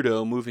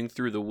weirdo moving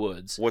through the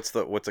woods. What's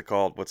it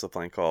called? What's the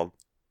plane called?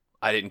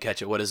 I didn't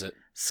catch it. What is it?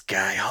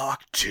 Skyhawk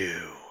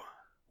 2.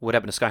 What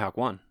happened to Skyhawk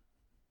 1?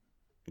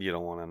 You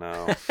don't want to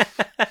know.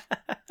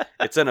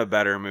 It's in a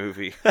better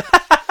movie.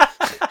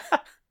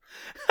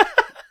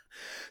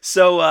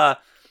 So,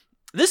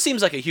 this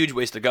seems like a huge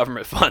waste of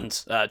government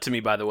funds to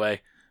me, by the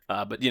way.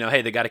 But,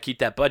 hey, they got to keep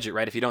that budget,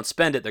 right? If you don't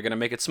spend it, they're going to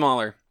make it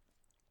smaller.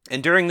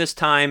 And during this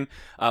time,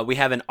 we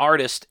have an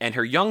artist and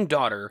her young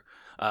daughter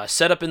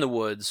set up in the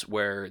woods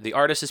where the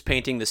artist is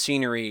painting the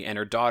scenery and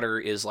her daughter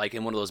is like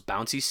in one of those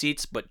bouncy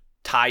seats, but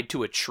tied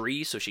to a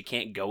tree so she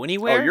can't go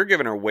anywhere. Oh, you're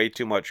giving her way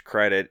too much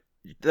credit.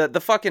 The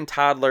fucking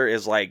toddler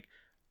is like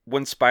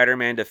when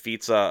Spider-Man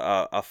defeats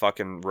a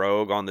fucking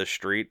rogue on the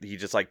street, he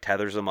just like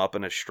tethers him up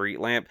in a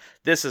street lamp.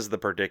 This is the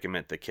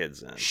predicament the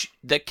kid's in.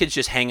 That kid's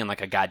just hanging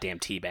like a goddamn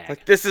teabag.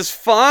 Like, this is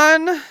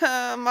fun,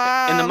 Mom.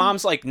 And the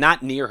mom's like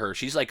not near her.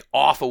 She's like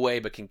off away,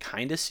 but can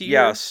kind of see her.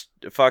 Yes,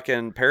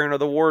 fucking parent of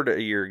the ward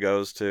year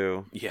goes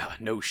to. Yeah,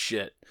 no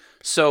shit.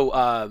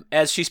 So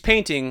as she's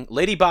painting,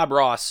 Lady Bob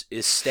Ross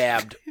is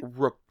stabbed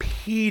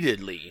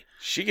repeatedly.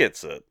 She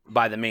gets it.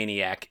 By the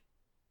maniac.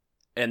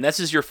 And this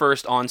is your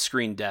first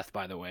on-screen death,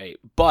 by the way.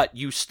 But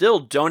you still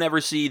don't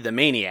ever see the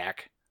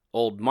maniac,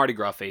 old Mardi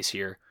Gras face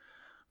here.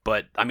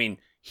 But, I mean,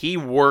 he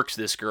works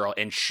this girl,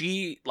 and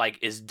she, like,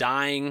 is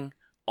dying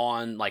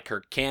on, like,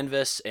 her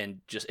canvas,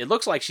 and just, it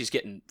looks like she's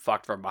getting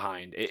fucked from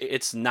behind.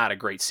 It's not a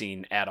great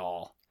scene at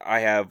all.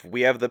 We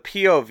have the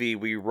POV.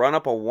 We run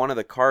up on one of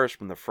the cars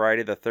from the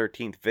Friday the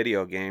 13th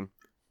video game.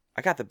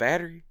 I got the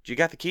battery. You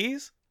got the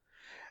keys?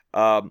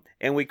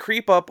 And we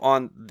creep up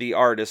on the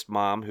artist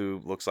mom,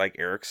 who looks like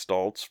Eric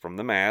Stoltz from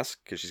The Mask,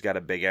 because she's got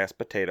a big-ass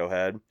potato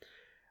head.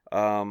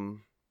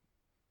 Then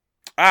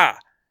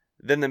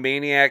the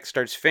maniac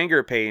starts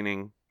finger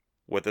painting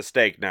with a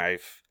steak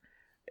knife,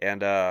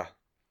 and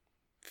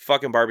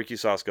fucking barbecue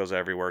sauce goes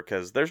everywhere,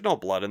 because there's no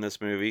blood in this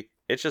movie.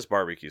 It's just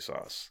barbecue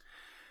sauce.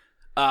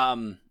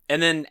 And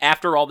then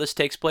after all this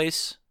takes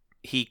place,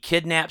 he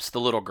kidnaps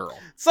the little girl.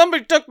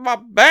 Somebody took my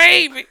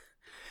baby!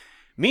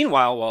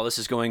 Meanwhile, while this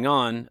is going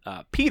on,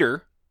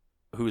 Peter,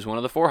 who's one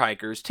of the 4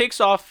 hikers,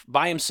 takes off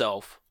by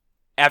himself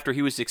after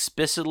he was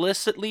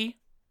explicitly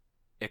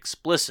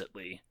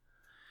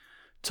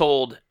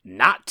told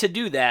not to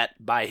do that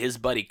by his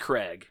buddy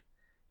Craig.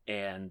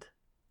 And,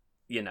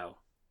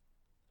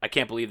 I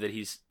can't believe that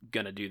he's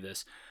going to do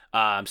this.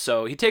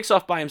 So he takes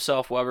off by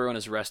himself while everyone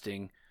is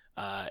resting,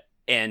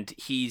 and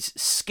he's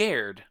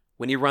scared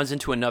when he runs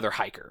into another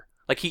hiker.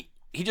 Like,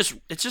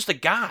 it's just a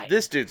guy.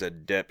 This dude's a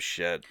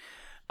dipshit.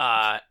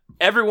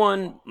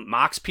 Everyone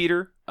mocks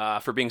Peter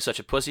for being such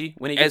a pussy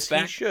when he gets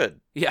back. As he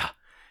should. Yeah.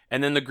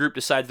 And then the group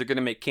decides they're going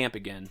to make camp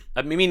again.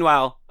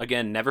 Meanwhile,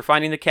 again, never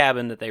finding the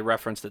cabin that they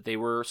referenced that they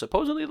were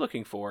supposedly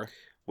looking for.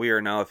 We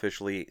are now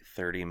officially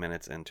 30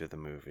 minutes into the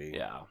movie.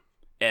 Yeah.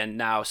 And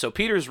now, so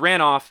Peter's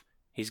ran off.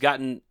 He's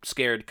gotten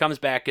scared, comes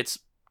back, gets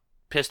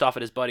pissed off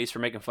at his buddies for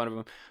making fun of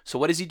him. So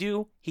what does he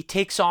do? He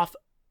takes off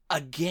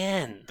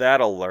again.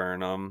 That'll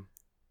learn him.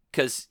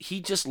 Because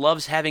he just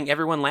loves having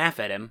everyone laugh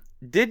at him.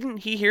 Didn't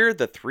he hear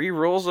the 3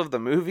 rules of the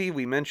movie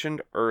we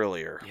mentioned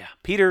earlier? Yeah.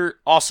 Peter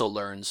also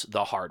learns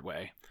the hard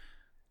way.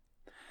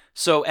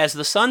 So as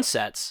the sun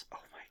sets... Oh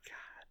my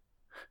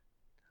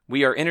God.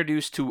 we are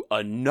introduced to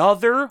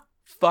another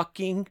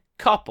fucking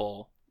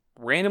couple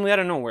randomly out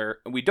of nowhere.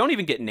 We don't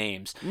even get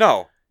names.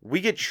 No,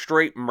 we get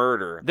straight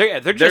murder. They're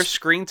Their just,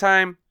 screen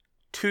time,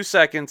 2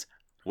 seconds.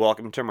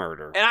 Welcome to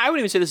murder. and I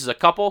wouldn't even say this is a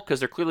couple because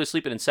they're clearly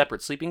sleeping in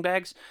separate sleeping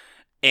bags,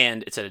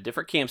 and it's at a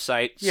different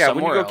campsite. Yeah, when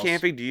you somewhere go else.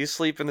 camping, do you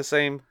sleep in the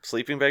same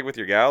sleeping bag with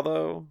your gal,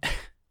 though?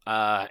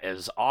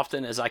 As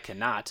often as I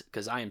cannot,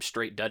 because I am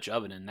straight Dutch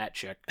ovening that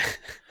chick.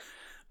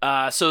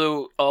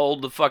 So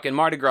old the fucking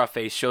Mardi Gras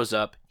face shows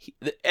up,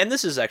 and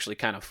this is actually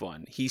kind of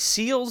fun. He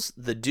seals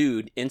the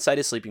dude inside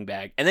his sleeping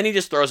bag, and then he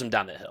just throws him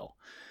down the hill.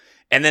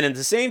 And then at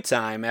the same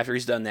time, after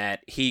he's done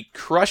that, he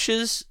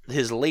crushes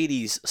his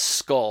lady's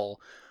skull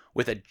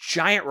with a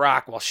giant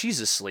rock while she's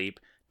asleep,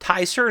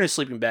 ties her in his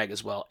sleeping bag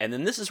as well, and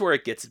then this is where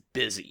it gets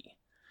busy.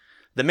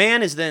 The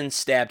man is then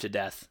stabbed to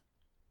death,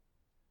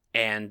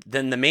 and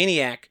then the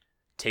maniac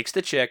takes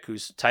the chick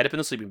who's tied up in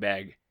the sleeping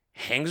bag,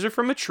 hangs her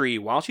from a tree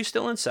while she's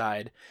still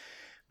inside.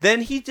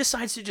 Then he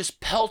decides to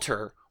just pelt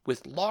her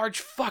with large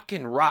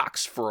fucking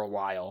rocks for a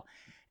while.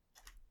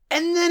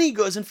 And then he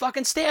goes and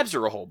fucking stabs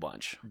her a whole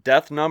bunch.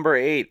 Death number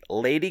 8.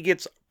 Lady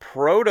gets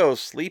proto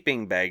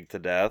sleeping bag to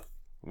death.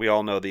 We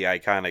all know the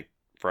iconic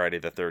Friday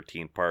the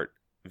 13th part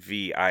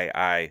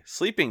VII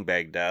sleeping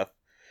bag death.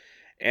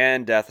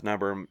 And death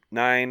number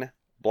 9.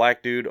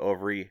 Black dude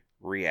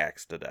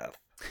reacts to death.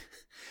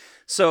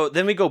 So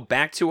then we go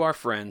back to our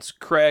friends,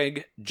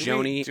 Craig,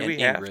 Joni, do and we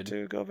Ingrid. have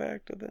to go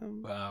back to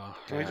them? Wow.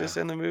 Can we just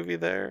end the movie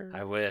there?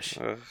 I wish.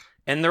 Ugh.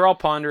 And they're all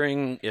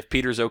pondering if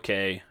Peter's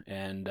okay.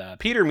 And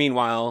Peter,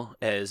 meanwhile,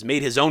 has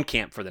made his own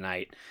camp for the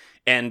night.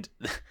 And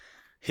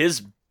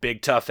his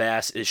big tough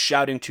ass is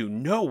shouting to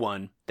no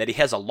one that he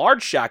has a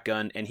large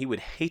shotgun and he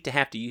would hate to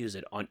have to use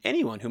it on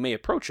anyone who may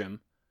approach him,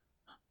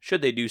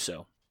 should they do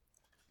so.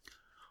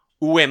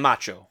 Ue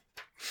macho.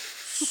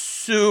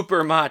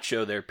 Super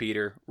macho there,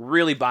 Peter.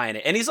 Really buying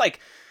it. And he's like,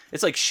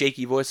 it's like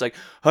shaky voice, like,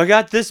 I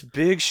got this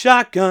big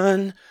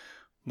shotgun.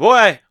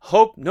 Boy,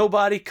 hope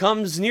nobody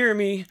comes near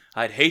me.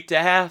 I'd hate to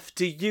have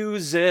to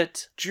use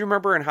it. Do you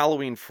remember in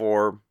Halloween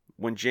 4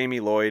 when Jamie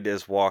Lloyd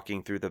is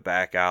walking through the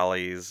back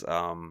alleys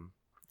and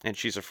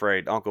she's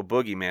afraid Uncle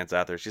Boogeyman's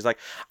out there? She's like,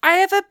 I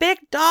have a big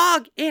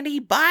dog and he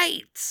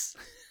bites.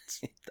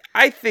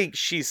 I think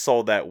she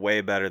sold that way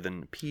better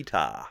than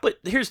PETA. But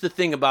here's the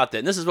thing about that,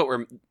 and this is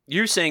what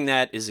you're saying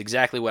that is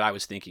exactly what I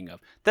was thinking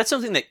of. That's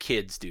something that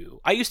kids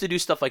do. I used to do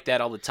stuff like that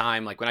all the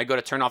time, like when I go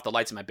to turn off the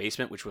lights in my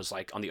basement, which was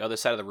like on the other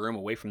side of the room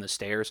away from the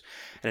stairs,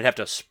 and I'd have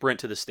to sprint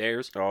to the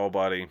stairs. Oh,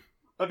 buddy.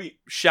 I'd be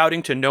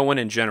shouting to no one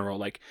in general,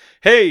 like,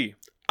 hey,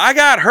 I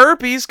got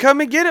herpes,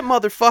 come and get it,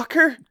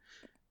 motherfucker.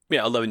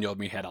 yeah, 11-year-old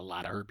me had a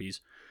lot of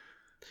herpes.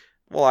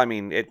 Well, I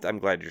mean, I'm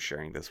glad you're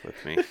sharing this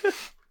with me.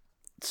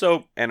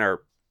 So, and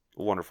our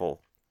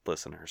wonderful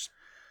listeners.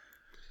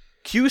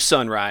 Cue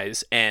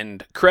sunrise,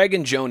 and Craig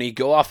and Joni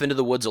go off into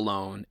the woods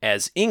alone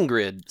as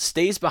Ingrid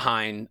stays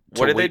behind to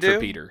What did wait they do?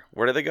 for Peter.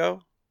 Where do they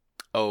go?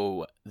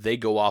 Oh, they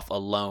go off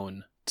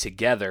alone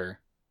together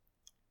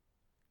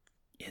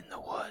in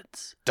the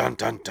woods. Dun,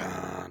 dun,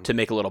 dun. To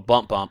make a little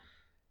bump.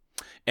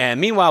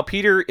 And meanwhile,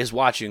 Peter is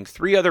watching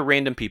 3 other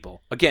random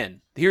people.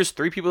 Again, here's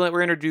 3 people that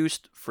were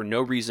introduced for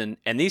no reason.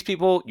 And these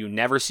people you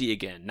never see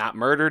again. Not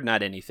murdered,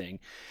 not anything.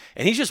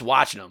 And he's just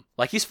watching them.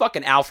 Like he's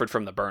fucking Alfred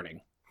from The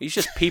Burning. He's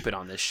just peeping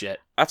on this shit.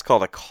 That's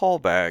called a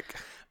callback.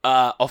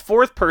 A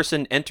 4th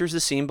person enters the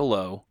scene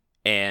below.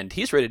 And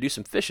he's ready to do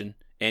some fishing.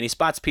 And he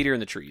spots Peter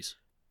in the trees.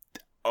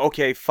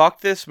 Okay,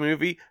 fuck this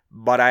movie,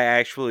 but I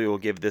actually will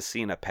give this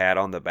scene a pat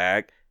on the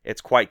back.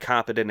 It's quite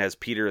competent as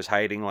Peter is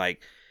hiding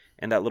like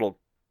in that little...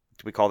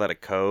 Do we call that a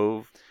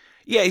cove?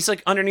 Yeah, he's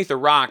like underneath a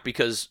rock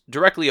because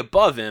directly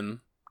above him,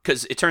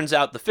 because it turns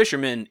out the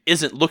fisherman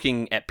isn't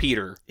looking at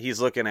Peter.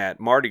 He's looking at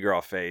Mardi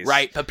Gras face.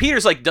 Right, but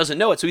Peter's like doesn't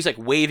know it, so he's like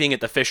waving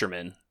at the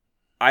fisherman.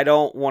 I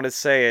don't want to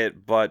say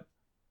it, but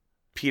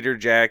Peter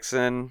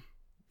Jackson,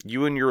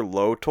 you and your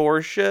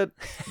Lotor shit,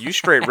 you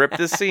straight ripped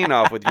this scene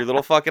off with your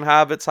little fucking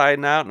hobbits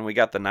hiding out, and we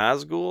got the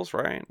Nazguls,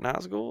 right?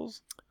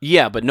 Nazguls?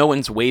 Yeah, but no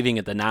one's waving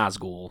at the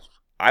Nazgul.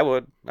 I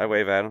would. I'd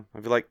wave at him.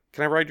 I'd be like,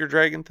 can I ride your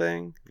dragon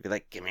thing? He'd be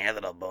like, give me a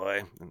little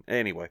boy.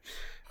 Anyway.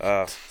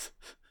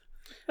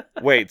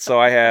 Wait, so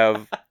I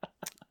have...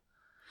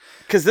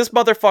 Because this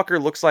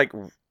motherfucker looks like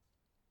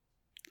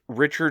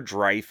Richard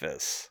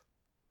Dreyfuss.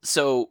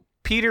 So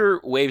Peter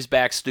waves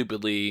back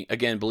stupidly,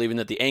 again, believing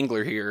that the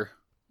angler here,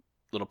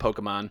 little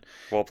Pokemon,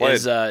 Well played.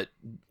 is,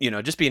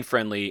 just being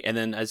friendly. And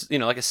then, as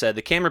like I said,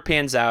 the camera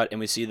pans out and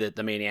we see that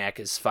the maniac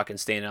is fucking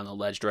standing on the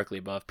ledge directly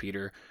above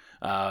Peter.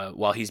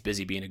 While he's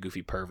busy being a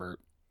goofy pervert.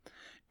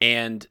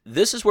 And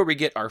this is where we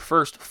get our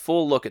first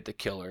full look at the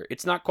killer.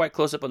 It's not quite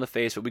close up on the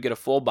face, but we get a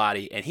full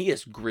body, and he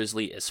is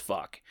grisly as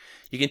fuck.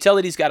 You can tell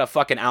that he's got a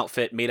fucking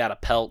outfit made out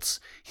of pelts.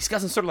 He's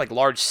got some sort of like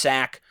large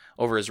sack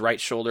over his right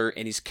shoulder,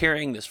 and he's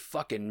carrying this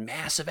fucking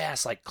massive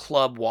ass like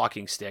club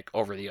walking stick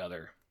over the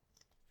other.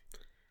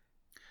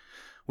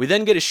 We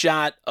then get a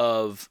shot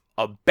of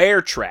a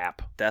bear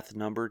trap. Death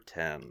number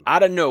 10.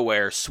 Out of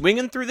nowhere,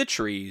 swinging through the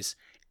trees,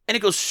 and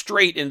it goes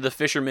straight into the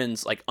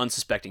fisherman's like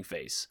unsuspecting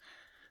face.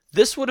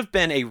 This would have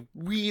been a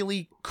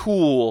really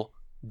cool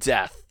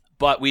death,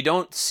 but we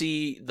don't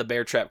see the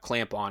bear trap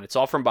clamp on. It's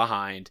all from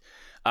behind.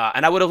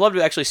 And I would have loved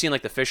to actually seen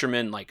like the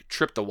fisherman like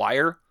trip the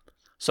wire.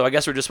 So I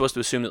guess we're just supposed to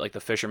assume that like the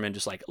fisherman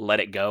just like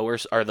let it go,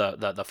 or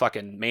the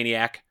fucking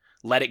maniac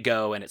let it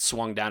go and it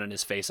swung down in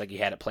his face like he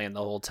had it planned the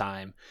whole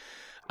time.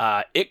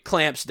 It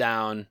clamps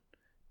down,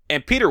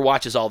 and Peter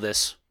watches all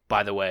this,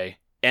 by the way.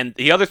 And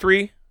the other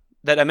three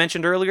that I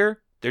mentioned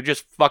earlier, they're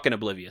just fucking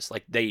oblivious.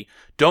 Like, they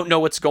don't know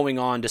what's going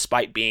on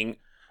despite being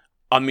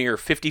a mere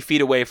 50 feet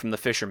away from the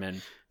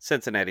fisherman.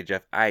 Cincinnati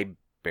Jeff, I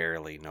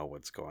barely know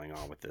what's going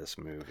on with this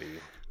movie.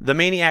 The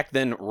maniac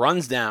then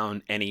runs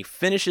down, and he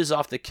finishes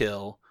off the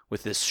kill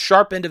with this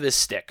sharp end of his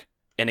stick.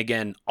 And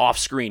again, off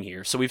screen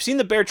here. So we've seen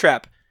the bear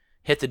trap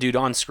hit the dude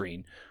on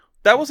screen.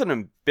 That was an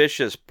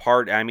ambitious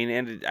part. I mean,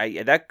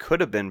 and that could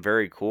have been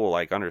very cool,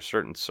 like under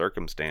certain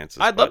circumstances.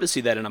 I'd love to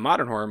see that in a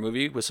modern horror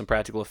movie with some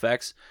practical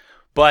effects.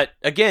 But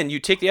again, you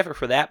take the effort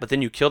for that, but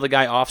then you kill the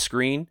guy off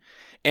screen.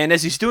 And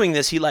as he's doing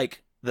this, he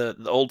like the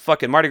old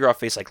fucking Mardi Gras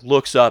face like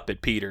looks up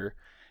at Peter,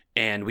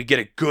 and we get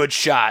a good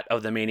shot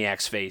of the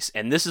maniac's face.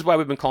 And this is why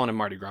we've been calling him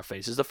Mardi Gras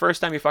face. This is the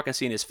first time you've fucking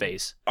seen his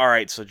face. All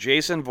right, so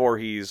Jason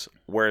Voorhees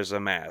wears a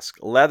mask.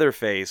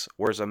 Leatherface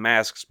wears a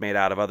mask made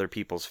out of other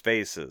people's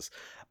faces.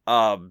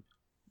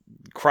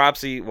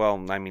 Cropsy,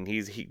 well, I mean,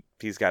 he's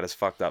got his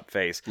fucked up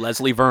face.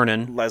 Leslie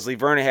Vernon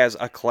has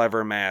a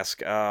clever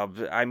mask.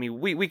 I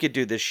mean, we could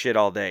do this shit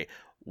all day.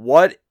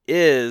 What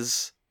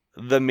is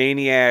the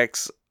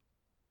maniac's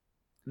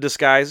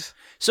disguise?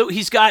 So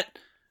he's got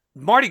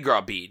Mardi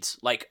Gras beads,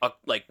 like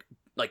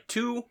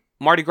two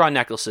Mardi Gras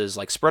necklaces,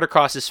 like spread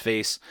across his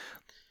face.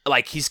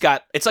 Like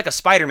it's like a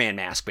Spider-Man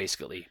mask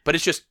basically, but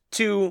it's just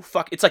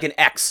it's like an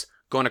X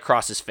going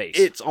across his face.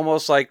 It's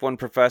almost like when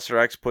Professor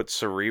X puts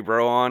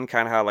Cerebro on,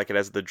 kind of how like it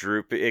has the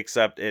droop,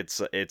 except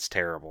it's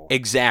terrible.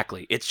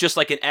 Exactly. It's just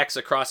like an X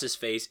across his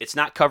face. It's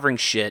not covering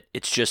shit.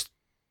 It's just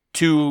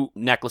two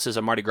necklaces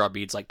of Mardi Gras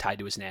beads like tied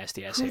to his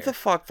nasty ass hair. Who the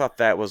fuck thought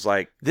that was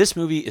like... This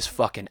movie is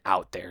fucking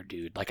out there,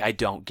 dude. Like, I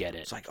don't get it.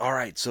 It's like, all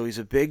right, so he's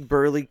a big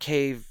burly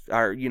cave,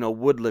 or,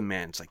 woodland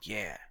man. It's like,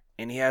 yeah.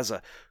 And he has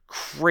a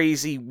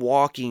crazy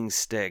walking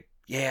stick.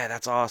 Yeah,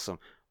 that's awesome.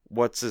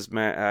 What's his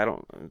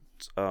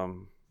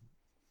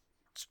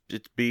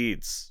it's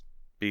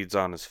beads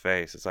on his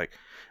face. It's like,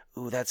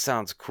 ooh, that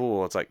sounds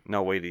cool. It's like,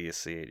 no, wait till you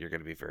see it. You're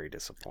going to be very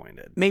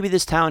disappointed. Maybe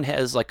this town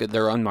has like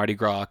their own Mardi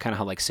Gras, kind of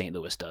how like St.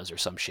 Louis does or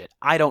some shit.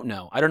 I don't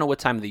know. I don't know what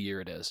time of the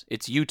year it is.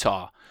 It's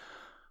Utah.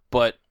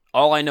 But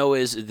all I know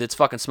is it's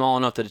fucking small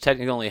enough that it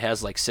technically only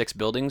has like 6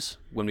 buildings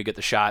when we get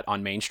the shot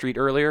on Main Street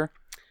earlier.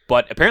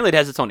 But apparently it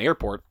has its own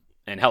airport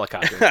and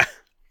helicopter.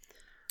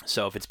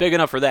 So if it's big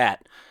enough for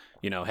that,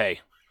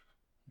 hey,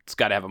 it's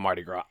got to have a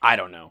Mardi Gras. I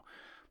don't know.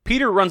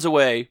 Peter runs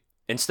away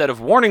instead of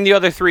warning the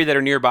other 3 that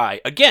are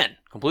nearby. Again,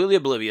 completely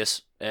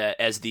oblivious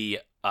as the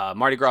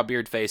Mardi Gras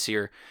beard face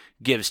here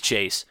gives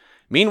chase.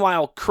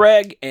 Meanwhile,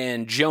 Craig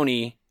and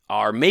Joni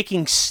are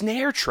making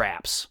snare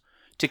traps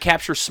to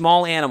capture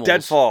small animals.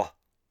 Deadfall.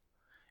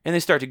 And they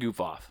start to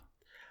goof off.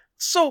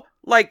 So,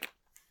 like,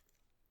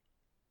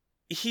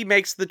 he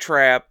makes the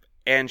trap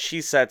and she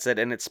sets it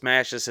and it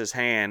smashes his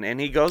hand and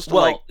he goes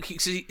to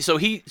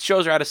he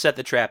shows her how to set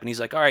the trap and he's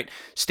like, all right,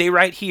 stay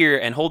right here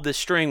and hold this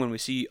string when we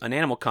see an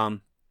animal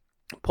come,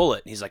 pull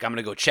it. And he's like, I'm going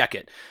to go check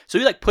it. So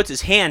he like puts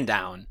his hand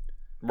down.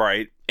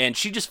 Right. And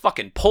she just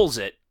fucking pulls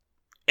it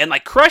and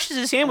like crushes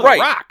his hand with a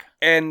rock.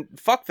 And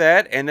fuck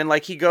that. And then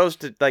like he goes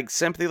to like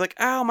sympathy, like,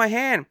 ow, my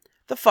hand.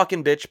 The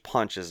fucking bitch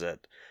punches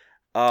it.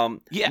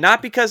 Yeah.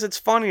 Not because it's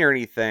funny or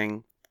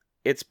anything.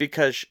 It's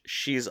because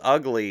she's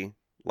ugly.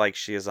 Like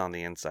she is on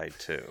the inside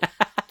too.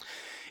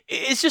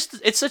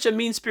 It's such a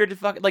mean-spirited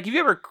fucking... Like, have you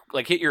ever,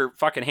 like, hit your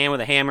fucking hand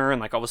with a hammer and,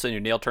 like, all of a sudden your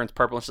nail turns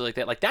purple and shit like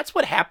that? Like, that's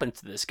what happened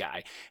to this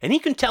guy. And he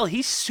can tell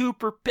he's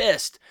super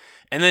pissed.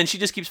 And then she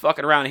just keeps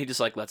fucking around and he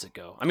just, like, lets it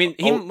go. I mean,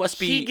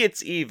 he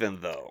gets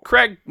even, though.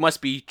 Craig must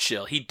be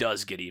chill. He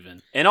does get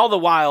even. And all the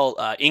while,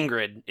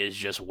 Ingrid is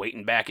just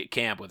waiting back at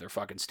camp with her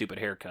fucking stupid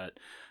haircut.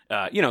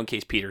 In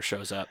case Peter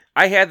shows up.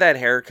 I had that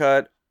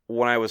haircut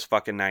when I was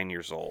fucking 9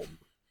 years old.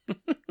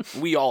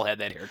 We all had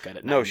that haircut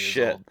at 9 no years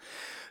shit. old.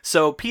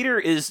 So Peter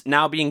is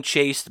now being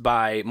chased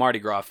by Mardi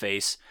Gras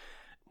face,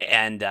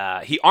 and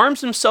he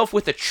arms himself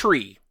with a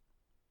tree.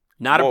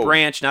 Not a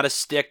branch, not a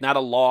stick, not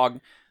a log.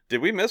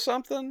 Did we miss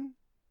something?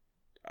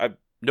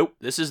 Nope,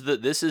 this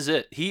is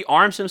it. He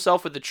arms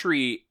himself with a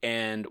tree,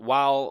 and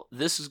while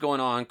this is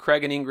going on,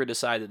 Craig and Ingrid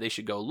decide that they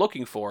should go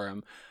looking for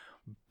him,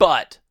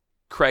 but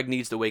Craig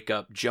needs to wake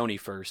up Joni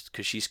first,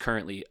 because she's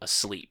currently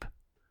asleep.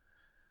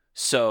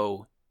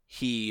 So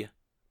he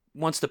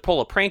wants to pull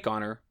a prank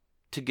on her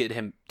to get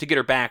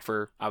her back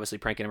for obviously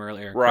pranking him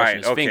earlier. Right.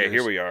 His okay. fingers.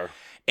 Here we are.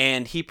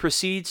 And he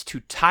proceeds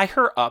to tie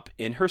her up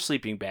in her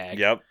sleeping bag.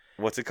 Yep.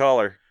 What's it call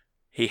her?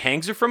 He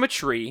hangs her from a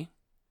tree,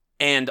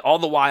 and all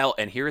the while,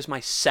 and here is my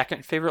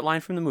second favorite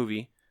line from the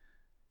movie: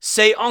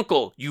 "Say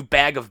uncle, you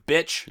bag of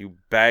bitch." You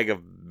bag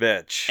of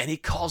bitch. And he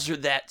calls her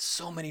that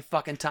so many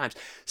fucking times.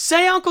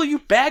 Say uncle, you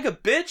bag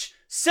of bitch.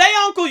 Say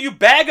uncle, you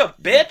bag of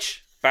bitch.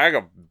 Bag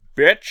of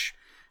bitch.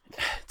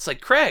 It's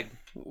like, Craig,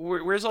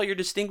 where's all your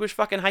distinguished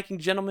fucking hiking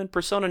gentleman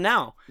persona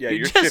now? Yeah,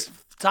 you're just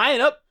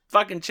tying up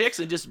fucking chicks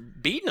and just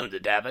beating them to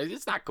death.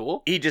 It's not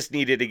cool. He just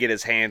needed to get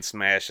his hand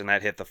smashed, and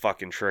that hit the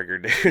fucking trigger,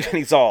 dude. And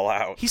he's all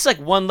out. He's like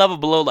one level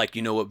below, like,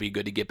 you know what would be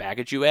good to get back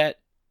at you at?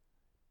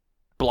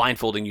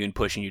 Blindfolding you and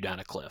pushing you down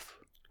a cliff.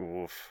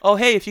 Oof. Oh,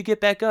 hey, if you get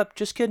back up.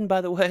 Just kidding,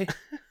 by the way.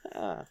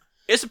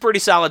 It's a pretty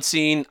solid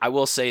scene. I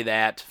will say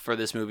that for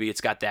this movie.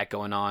 It's got that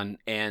going on.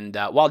 And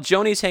while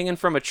Joni's hanging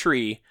from a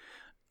tree,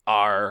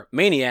 our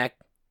maniac,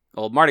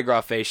 old Mardi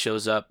Gras face,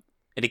 shows up,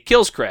 and he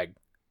kills Craig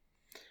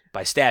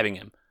by stabbing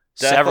him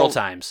several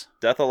times.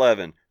 Death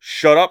 11.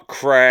 Shut up,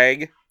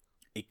 Craig.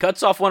 He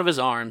cuts off one of his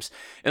arms,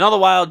 and all the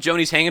while,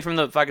 Joni's hanging from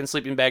the fucking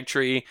sleeping bag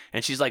tree,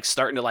 and she's, like,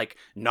 starting to, like,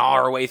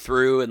 gnaw her way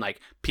through and, like,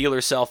 peel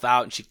herself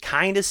out, and she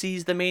kind of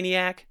sees the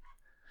maniac.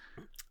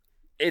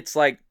 It's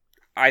like,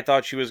 I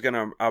thought she was going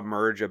to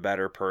emerge a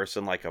better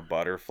person, like a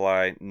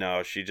butterfly.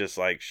 No, she just,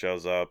 like,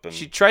 shows up and...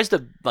 She tries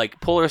to,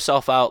 like, pull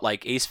herself out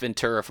like Ace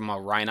Ventura from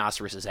a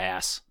rhinoceros's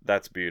ass.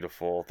 That's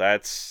beautiful.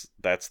 That's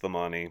the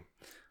money.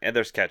 And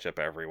there's ketchup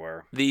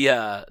everywhere.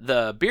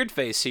 The beard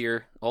face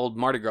here, old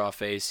Mardi Gras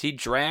face, he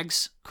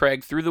drags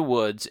Craig through the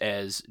woods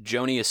as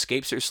Joni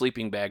escapes her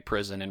sleeping bag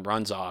prison and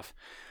runs off.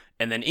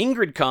 And then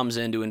Ingrid comes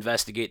in to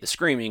investigate the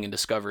screaming and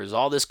discovers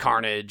all this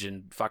carnage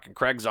and fucking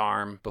Craig's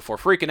arm before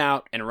freaking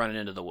out and running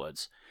into the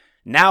woods.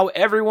 Now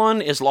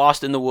everyone is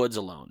lost in the woods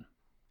alone.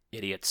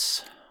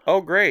 Idiots. Oh,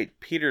 great.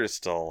 Peter is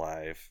still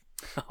alive.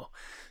 Oh,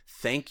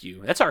 thank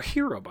you. That's our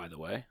hero, by the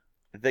way.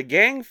 The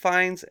gang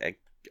finds...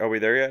 Are we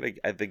there yet?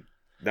 I think...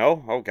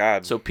 No? Oh,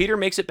 God. So Peter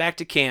makes it back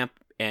to camp,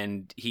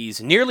 and he's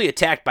nearly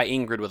attacked by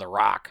Ingrid with a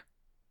rock.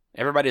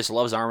 Everybody just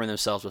loves arming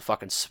themselves with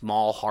fucking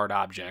small, hard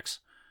objects.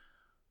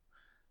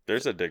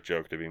 There's a dick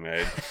joke to be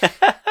made.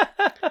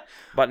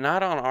 But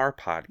not on our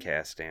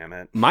podcast, damn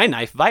it. My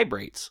knife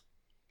vibrates.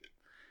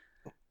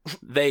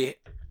 They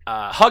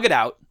hug it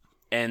out,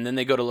 and then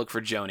they go to look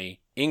for Joni.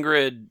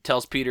 Ingrid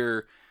tells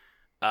Peter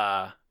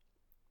and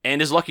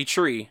his lucky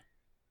tree,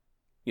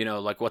 you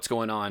know, like, what's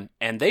going on.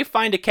 And they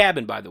find a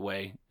cabin, by the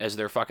way, as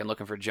they're fucking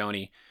looking for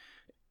Joni.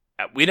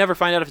 We never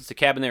find out if it's the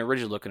cabin they were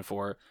originally looking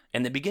for.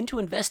 And they begin to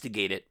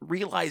investigate it,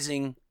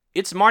 realizing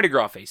it's Mardi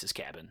Gras Face's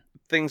cabin.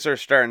 Things are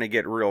starting to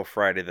get real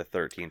Friday the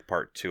 13th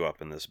Part 2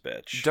 up in this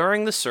bitch.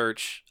 During the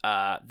search,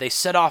 they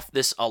set off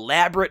this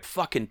elaborate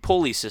fucking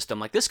pulley system.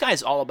 Like, this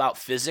guy's all about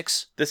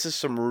physics. This is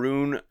some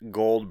Rune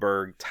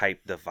Goldberg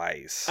type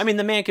device. I mean,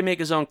 the man can make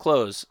his own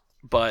clothes,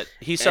 but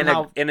he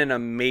somehow... in an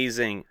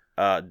amazing...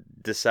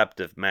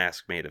 deceptive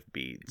mask made of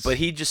beads. But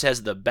he just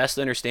has the best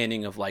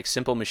understanding of, like,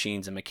 simple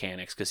machines and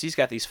mechanics, because he's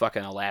got these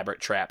fucking elaborate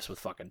traps with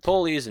fucking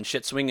pulleys and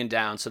shit swinging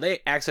down. So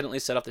they accidentally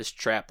set up this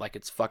trap like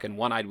it's fucking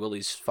One-Eyed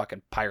Willie's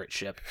fucking pirate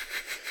ship.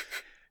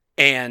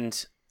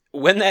 And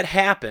when that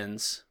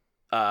happens,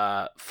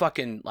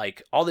 fucking,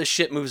 like, all this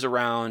shit moves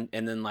around,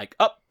 and then, like,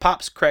 up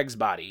pops Craig's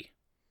body.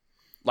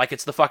 Like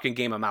it's the fucking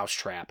game of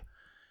Mousetrap.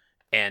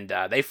 And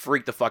they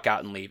freak the fuck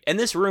out and leave. And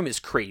this room is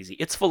crazy.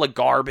 It's full of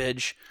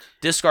garbage,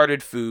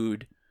 discarded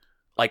food,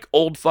 like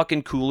old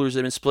fucking coolers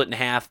that have been split in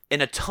half,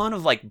 and a ton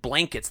of like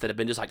blankets that have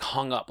been just like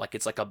hung up, like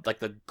it's like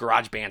the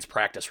garage band's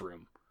practice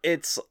room.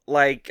 It's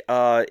like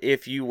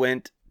if you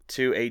went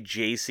to a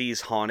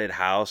JC's haunted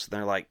house and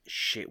they're like,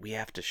 shit, we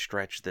have to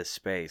stretch this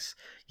space.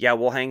 Yeah,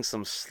 we'll hang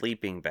some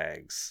sleeping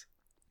bags.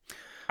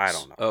 I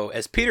don't know. Oh,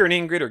 as Peter and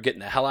Ingrid are getting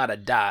the hell out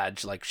of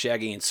Dodge, like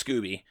Shaggy and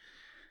Scooby,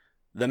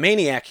 the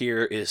maniac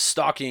here is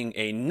stalking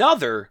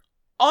another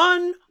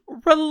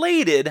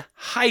unrelated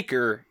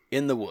hiker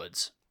in the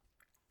woods.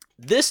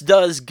 This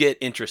does get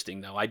interesting,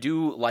 though. I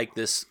do like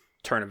this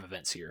turn of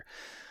events here.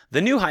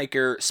 The new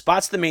hiker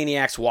spots the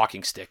maniac's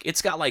walking stick.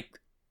 It's got like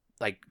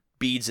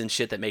beads and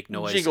shit that make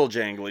noise. Jiggle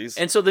janglies.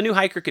 And so the new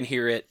hiker can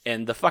hear it,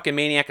 and the fucking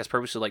maniac is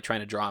purposely like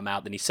trying to draw him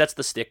out. Then he sets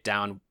the stick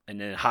down and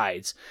then it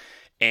hides.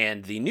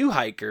 And the new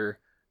hiker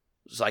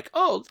was like,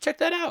 oh, check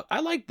that out. I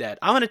like that.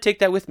 I'm going to take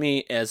that with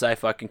me as I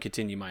fucking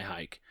continue my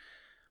hike.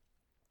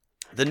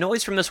 The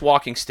noise from this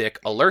walking stick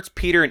alerts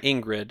Peter and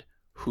Ingrid,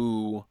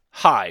 who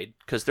hide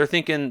because they're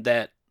thinking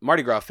that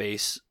Mardi Gras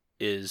Face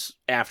is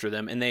after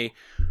them, and they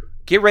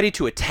get ready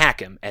to attack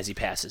him as he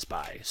passes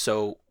by.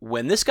 So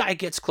when this guy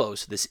gets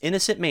close, this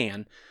innocent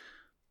man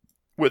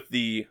with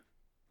the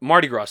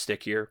Mardi Gras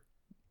stick here,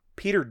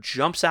 Peter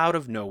jumps out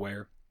of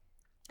nowhere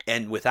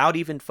and without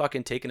even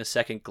fucking taking a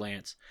second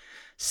glance,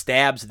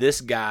 stabs this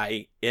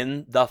guy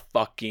in the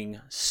fucking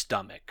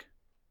stomach.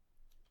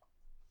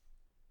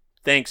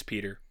 Thanks,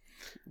 Peter.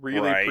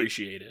 Really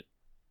appreciate it.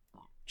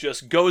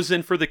 Just goes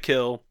in for the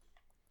kill.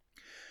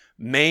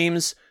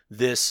 Maims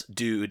this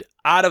dude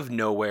out of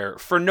nowhere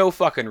for no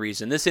fucking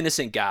reason. This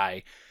innocent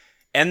guy.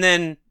 And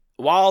then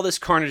while this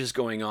carnage is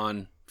going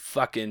on,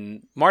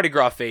 fucking Mardi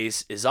Gras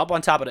Face is up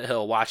on top of the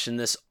hill watching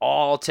this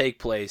all take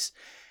place.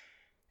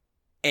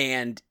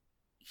 And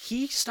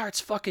he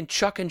starts fucking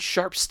chucking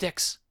sharp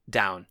sticks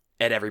down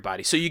at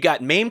everybody. So you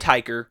got maimed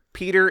hiker,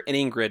 Peter and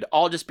Ingrid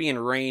all just being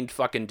rained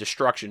fucking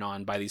destruction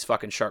on by these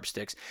fucking sharp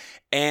sticks.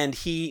 And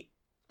he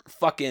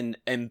fucking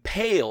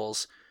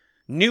impales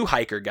new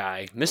hiker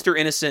guy, Mr.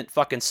 Innocent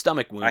fucking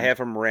stomach wound. I have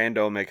him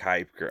Rando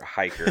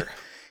McHiker.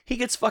 He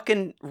gets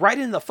fucking right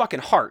in the fucking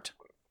heart.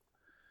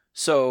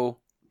 So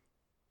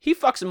he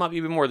fucks him up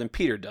even more than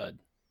Peter did.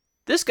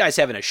 This guy's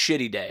having a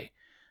shitty day.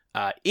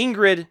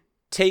 Ingrid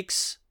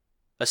takes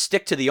a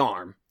stick to the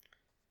arm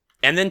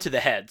and then to the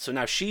head. So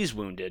now she's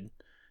wounded.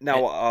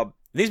 Now,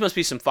 These must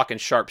be some fucking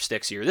sharp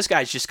sticks here. This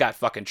guy's just got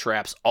fucking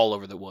traps all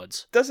over the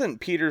woods. doesn't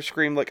Peter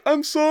scream like,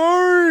 I'm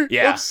sorry?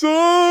 Yeah. I'm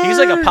sorry. He's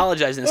like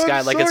apologizing to this I'm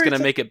guy like it's sorry. going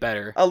to make it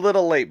better. A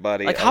little late,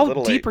 buddy. Like, a how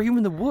little deep late. are you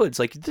in the woods?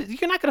 Like,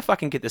 you're not going to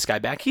fucking get this guy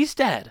back. He's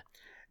dead.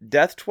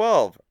 Death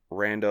 12,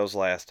 Rando's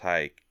last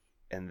hike.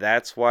 And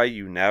that's why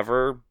you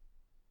never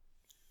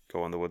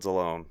go in the woods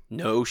alone.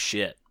 No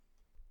shit.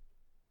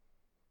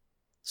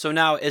 So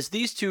now, as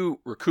these two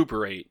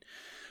recuperate,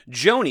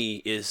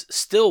 Joni is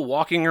still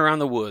walking around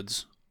the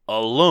woods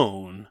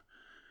alone,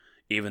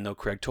 even though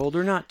Craig told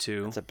her not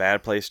to. It's a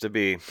bad place to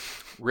be.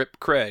 Rip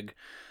Craig.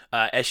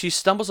 As she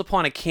stumbles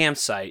upon a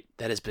campsite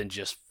that has been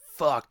just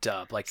fucked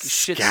up. Like,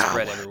 shit's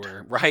spread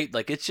everywhere, right?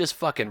 Like, it's just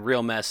fucking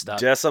real messed up.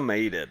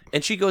 Decimated.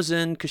 And she goes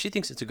in because she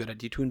thinks it's a good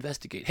idea to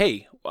investigate.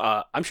 Hey,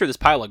 I'm sure this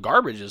pile of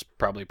garbage is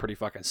probably pretty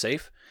fucking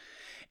safe.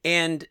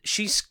 And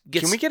she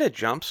gets... Can we get a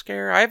jump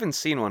scare? I haven't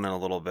seen one in a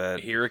little bit.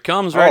 Here it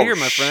comes right here,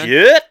 my friend.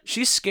 Shit!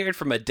 She's scared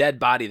from a dead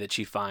body that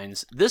she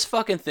finds. This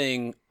fucking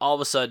thing all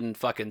of a sudden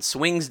fucking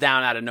swings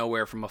down out of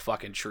nowhere from a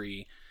fucking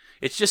tree.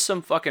 It's just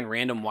some fucking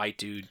random white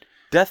dude.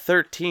 Death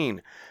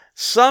 13.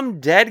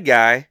 Some dead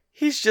guy.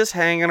 He's just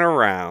hanging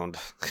around.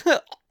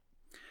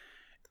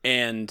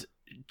 And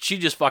she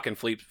just fucking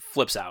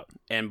flips out.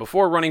 And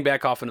before running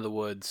back off into the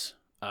woods,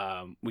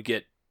 we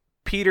get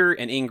Peter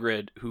and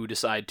Ingrid who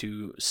decide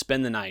to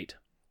spend the night.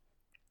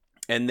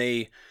 And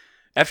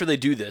after they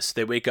do this,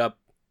 they wake up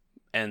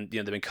and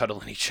they've been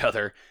cuddling each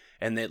other.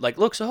 And they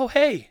looks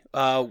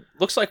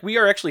like we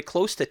are actually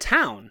close to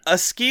town. A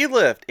ski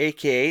lift,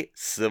 aka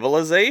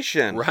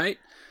civilization. Right?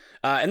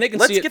 And they can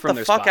Let's see it get from the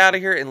their fuck spot. out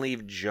of here and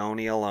leave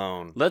Joni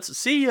alone. Let's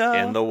see ya.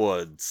 In the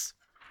woods.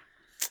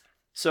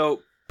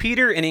 So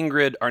Peter and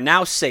Ingrid are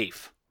now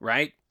safe,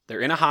 right?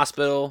 They're in a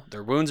hospital.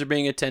 Their wounds are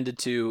being attended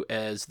to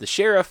as the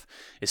sheriff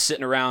is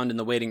sitting around in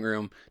the waiting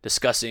room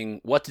discussing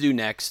what to do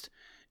next.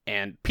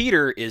 And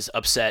Peter is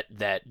upset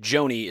that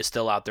Joni is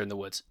still out there in the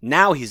woods.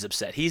 Now he's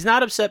upset. He's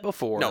not upset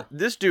before. No,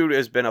 this dude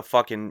has been a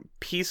fucking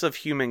piece of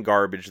human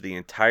garbage the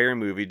entire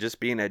movie, just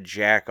being a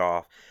jack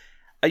off.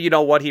 You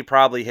know what? He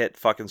probably hit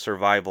fucking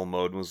survival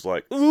mode and was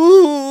like,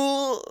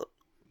 ooh.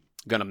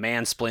 Gonna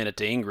mansplain it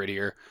to Ingrid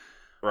here.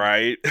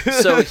 Right.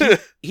 So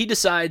he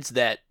decides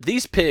that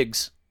these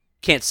pigs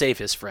can't save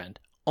his friend.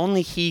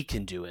 Only he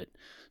can do it.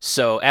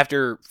 So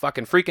after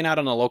fucking freaking out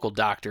on a local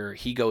doctor,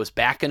 he goes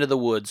back into the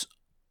woods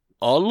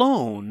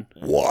alone.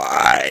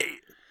 Why?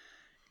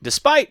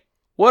 Despite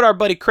what our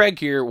buddy Craig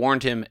here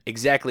warned him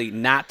exactly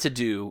not to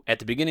do at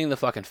the beginning of the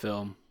fucking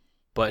film.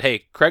 But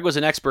hey, Craig was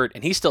an expert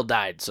and he still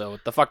died, so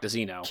what the fuck does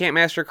he know? Can't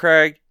Master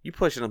Craig, you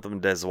pushing up them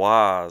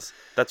desoirs.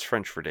 That's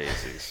French for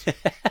daisies.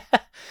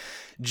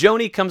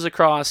 Joni comes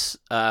across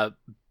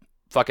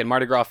fucking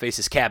Mardi Gras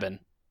Face's cabin.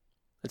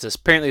 It's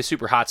apparently a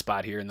super hot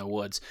spot here in the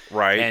woods.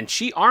 Right. And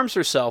she arms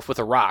herself with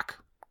a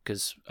rock.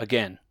 Because,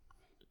 again,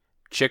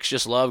 chicks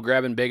just love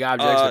grabbing big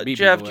objects to beat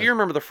Jeff, people do with. you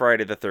remember the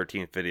Friday the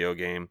 13th video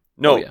game?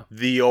 No, yeah.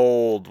 The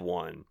old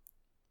one.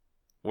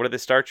 What did they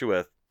start you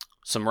with?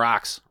 Some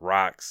rocks.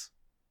 Rocks.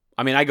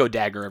 I mean, I go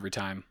dagger every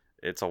time.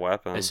 It's a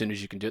weapon. As soon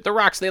as you can do it. The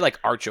rocks, they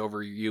arch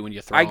over you when you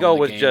throw I them go in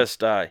the with game.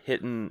 just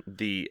hitting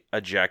the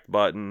eject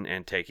button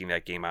and taking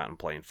that game out and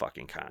playing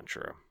fucking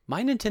Contra.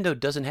 My Nintendo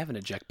doesn't have an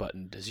eject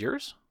button. Does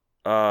yours?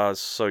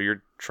 So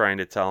you're trying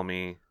to tell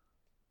me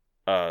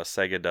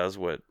Sega does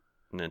what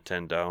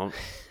Nintendo don't?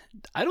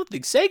 I don't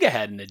think Sega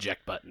had an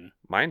eject button.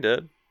 Mine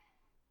did.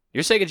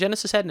 Your Sega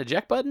Genesis had an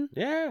eject button?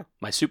 Yeah.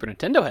 My Super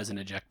Nintendo has an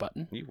eject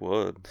button. You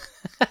would.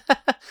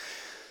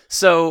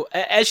 So,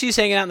 as she's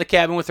hanging out in the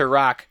cabin with her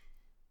rock,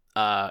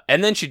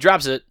 and then she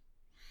drops it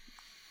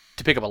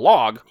to pick up a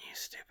log. You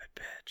stupid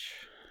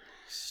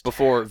bitch.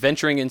 Before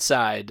venturing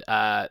inside,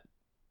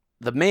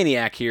 the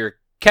maniac here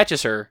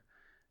catches her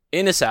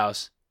in his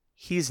house.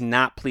 He's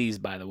not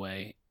pleased, by the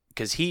way,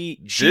 because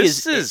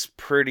This is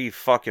pretty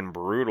fucking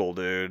brutal,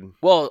 dude.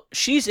 Well,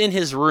 she's in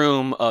his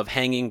room of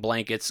hanging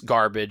blankets,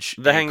 garbage,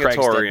 The and Craig's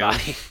dead hangatorium.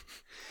 body.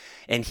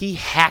 And he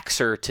hacks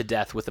her to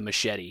death with a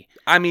machete.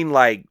 I mean,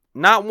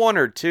 not one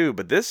or two,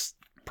 but this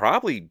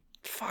probably,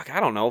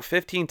 I don't know,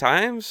 15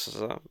 times?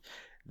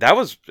 It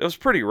was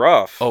pretty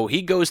rough. Oh,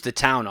 he goes to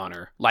town on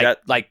her.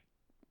 Like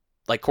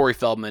Corey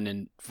Feldman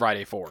in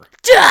Friday 4.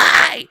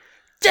 Die!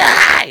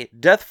 Die!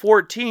 Death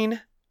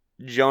 14,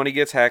 Joni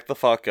gets hacked the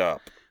fuck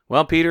up.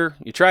 Well, Peter,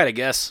 you tried, I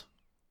guess.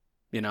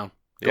 Going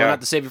Yeah. out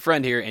to save your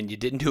friend here, and you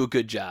didn't do a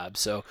good job.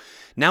 So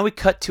now we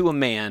cut to a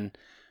man.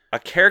 A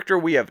character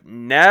we have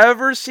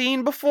never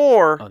seen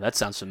before. Oh, that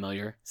sounds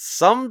familiar.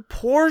 Some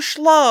poor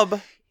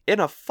schlub in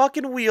a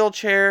fucking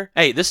wheelchair.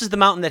 Hey, this is the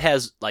mountain that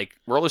has,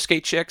 roller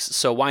skate chicks,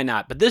 so why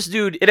not? But this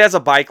dude... It has a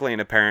bike lane,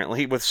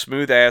 apparently, with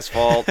smooth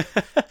asphalt.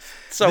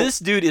 So this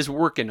dude is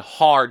working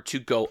hard to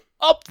go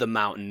up the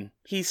mountain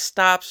He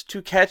stops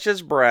to catch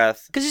his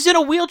breath. because he's in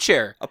a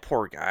wheelchair. A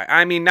poor guy.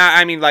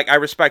 I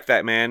respect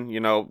that, man.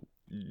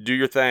 Do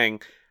your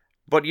thing.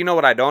 But you know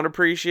what I don't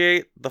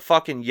appreciate? The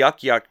fucking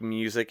yuck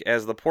music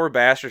as the poor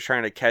bastard's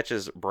trying to catch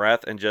his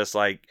breath and just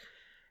like,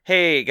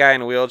 hey, guy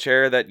in a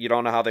wheelchair that you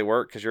don't know how they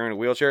work because you're in a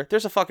wheelchair,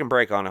 there's a fucking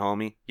brake on it,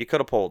 homie. You could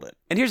have pulled it.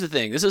 And here's the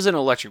thing. This is an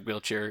electric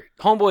wheelchair.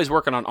 Homeboy's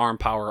working on arm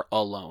power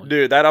alone.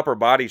 Dude, that upper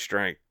body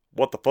strength.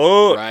 What the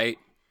fuck? Right?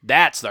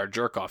 That's our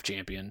jerk-off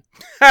champion.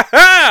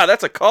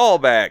 That's a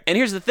callback. And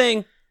here's the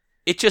thing.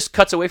 It just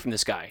cuts away from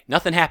this guy.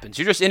 Nothing happens.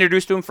 You're just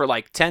introduced to him for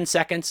like 10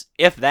 seconds,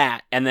 if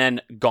that, and then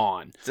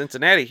gone.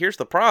 Cincinnati, here's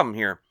the problem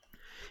here.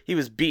 He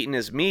was beating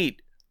his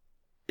meat,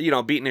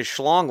 beating his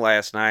schlong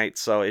last night,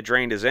 so it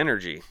drained his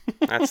energy.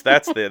 That's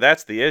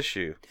the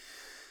issue.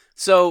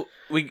 So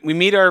we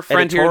meet our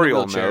friend here in the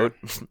Editorial wheelchair.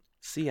 note.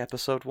 See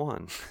episode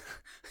 1.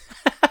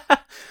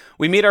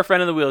 We meet our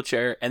friend in the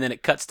wheelchair, and then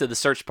it cuts to the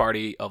search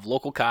party of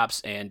local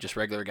cops and just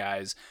regular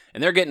guys,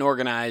 and they're getting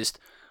organized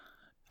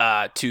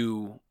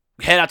to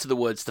head out to the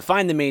woods to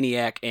find the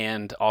maniac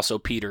and also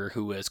Peter,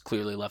 who has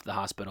clearly left the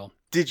hospital.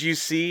 Did you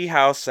see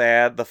how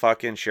sad the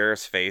fucking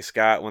sheriff's face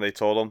got when they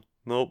told him,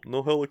 nope,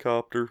 no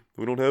helicopter.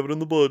 We don't have it in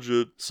the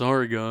budget.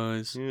 Sorry,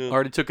 guys. Yeah.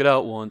 Already took it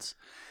out once.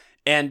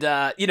 And,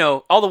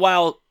 all the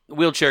while,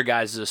 wheelchair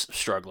guy's just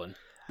struggling.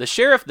 The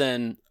sheriff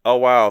then... Oh,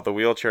 wow, the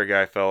wheelchair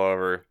guy fell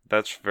over.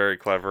 That's very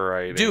clever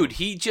writing. Dude,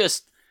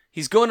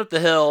 he's going up the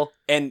hill,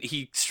 and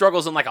he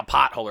struggles in like a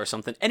pothole or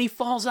something, and he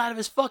falls out of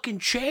his fucking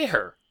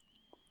chair.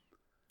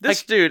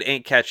 This dude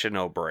ain't catching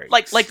no breaks.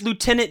 Like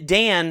Lieutenant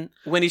Dan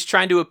when he's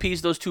trying to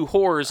appease those two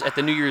whores at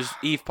the New Year's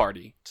Eve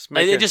party.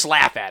 They just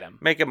laugh at him.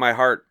 Making my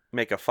heart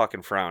make a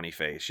fucking frowny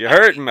face. You're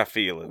hurting my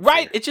feelings.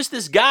 Right? It's just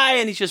this guy,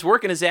 and he's just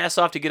working his ass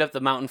off to get up the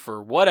mountain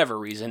for whatever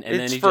reason, and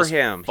It's then he for just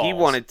him. falls. He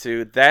wanted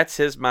to. That's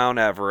his Mount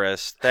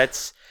Everest.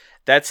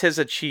 That's his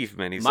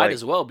achievement. He's Might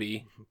as well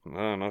be.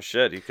 oh, no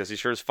shit, because he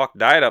sure as fuck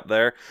died up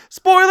there.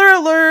 Spoiler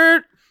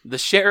alert! The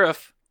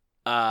sheriff,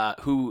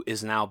 who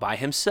is now by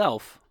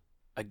himself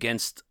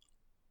against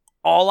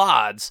all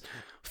odds,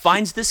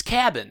 finds this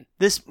cabin,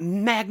 this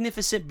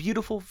magnificent,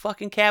 beautiful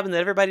fucking cabin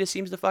that everybody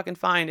seems to fucking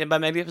find. And by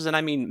magnificent,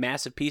 I mean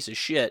massive piece of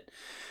shit.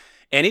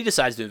 And he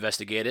decides to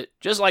investigate it,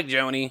 just like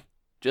Joni,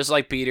 just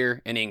like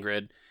Peter and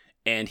Ingrid.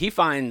 And he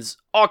finds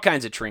all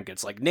kinds of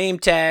trinkets, like name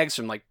tags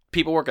from like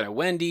people working at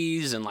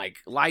Wendy's and like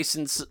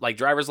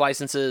driver's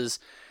licenses.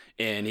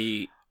 And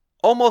he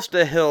Almost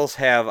the Hills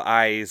Have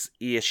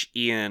Eyes-ish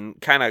in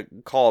kind of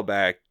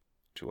callback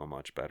to a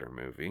much better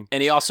movie.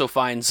 And he also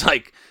finds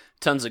like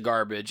tons of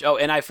garbage. Oh,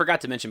 and I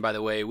forgot to mention, by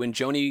the way, when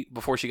Joni,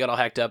 before she got all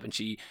hacked up and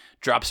she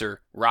drops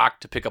her rock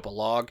to pick up a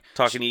log.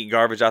 Talking to eat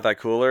garbage out that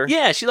cooler?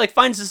 Yeah, she like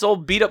finds this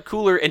old beat up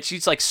cooler and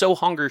she's like so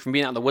hungry from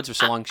being out in the woods for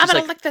so long. She's I'm gonna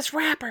like, lick this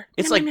wrapper.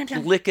 it's like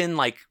licking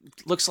like,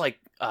 looks like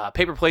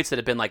paper plates that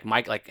have been like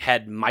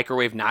had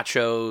microwave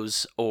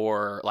nachos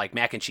or like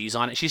mac and cheese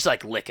on it. She's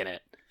like licking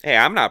it. Hey,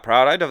 I'm not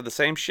proud. I'd have the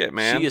same shit,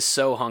 man. She is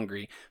so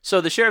hungry. So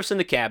the sheriff's in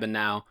the cabin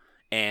now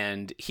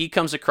and he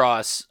comes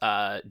across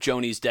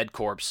Joni's dead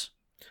corpse.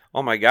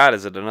 Oh my god,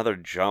 is it another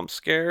jump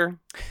scare?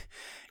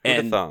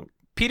 And Who'da thunk?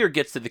 Peter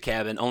gets to the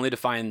cabin only to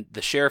find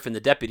the sheriff and the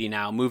deputy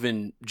now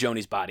moving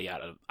Joni's body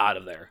out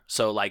of there.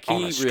 So like he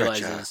On a stretcher.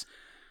 realizes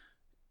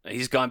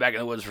he's gone back in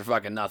the woods for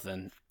fucking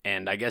nothing.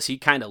 And I guess he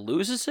kind of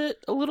loses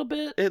it a little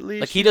bit. At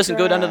least Like he doesn't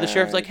go down to the tried.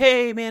 sheriff like,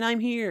 "Hey man, I'm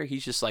here."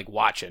 He's just like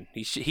watching.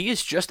 He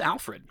is just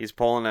Alfred. He's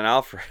pulling an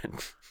Alfred.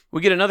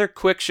 We get another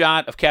quick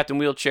shot of Captain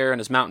Wheelchair and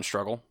his mountain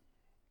struggle.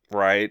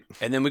 Right.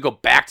 And then we go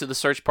back to the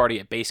search party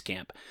at base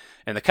camp.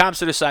 And the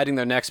cops are deciding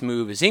their next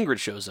move as Ingrid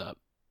shows up.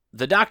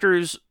 The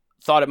doctors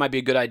thought it might be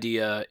a good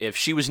idea if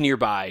she was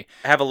nearby.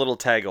 Have a little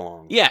tag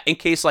along. Yeah, in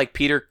case like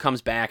Peter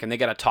comes back and they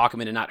got to talk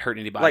him into not hurting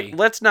anybody. Like,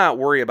 let's not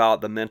worry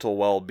about the mental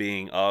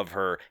well-being of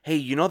her. Hey,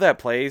 you know that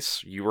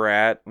place you were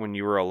at when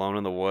you were alone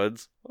in the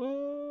woods?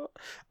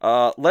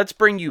 Let's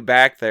bring you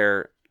back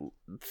there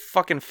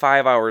fucking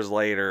 5 hours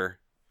later.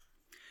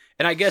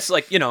 And I guess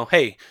like,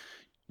 hey,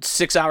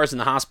 6 hours in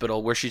the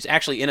hospital where she's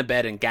actually in a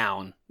bed and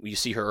gown. You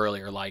see her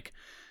earlier, like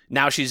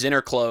now she's in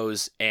her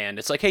clothes and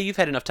it's like, hey, you've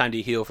had enough time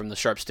to heal from the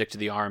sharp stick to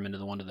the arm and to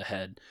the one to the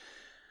head.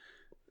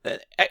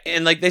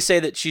 And like they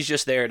say that she's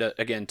just there to,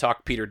 again,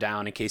 talk Peter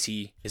down in case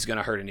he is going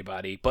to hurt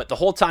anybody. But the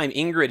whole time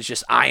Ingrid is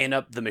just eyeing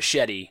up the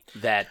machete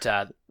that...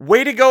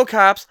 Way to go,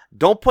 cops.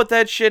 Don't put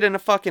that shit in a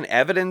fucking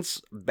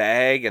evidence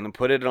bag and then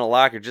put it in a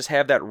locker. Just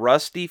have that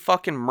rusty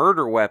fucking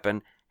murder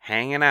weapon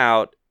hanging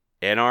out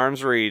in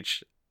arm's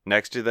reach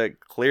next to the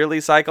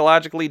clearly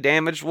psychologically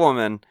damaged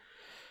woman.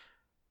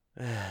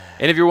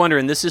 And if you're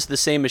wondering, this is the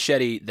same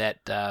machete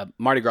that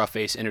Mardi Gras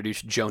Face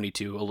introduced Joni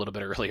to a little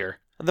bit earlier.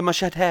 The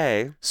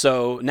machete.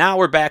 So now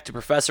we're back to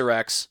Professor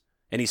X,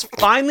 and he's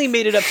finally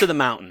made it up to the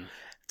mountain.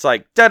 It's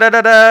like da da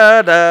da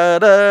da da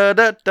da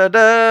da da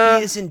da.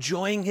 He is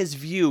enjoying his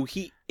view.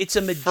 It's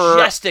a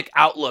majestic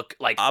outlook,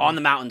 like on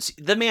the mountains.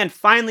 The man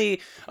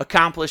finally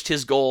accomplished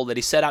his goal that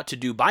he set out to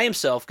do by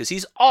himself, because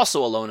he's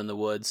also alone in the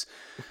woods,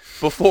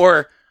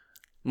 before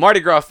Mardi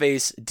Gras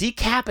Face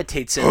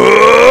decapitates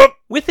him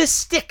with his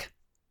stick.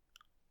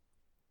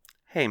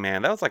 Hey,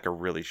 man, that was like a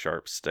really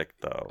sharp stick,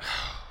 though.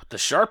 The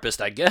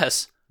sharpest, I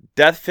guess.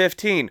 Death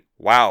 15.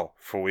 Wow.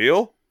 For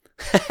real?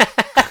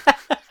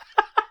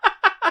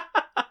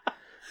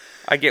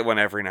 I get one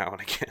every now and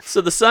again.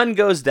 So the sun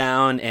goes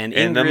down, and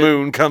And the Ingrid-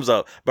 moon comes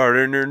up.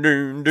 Texas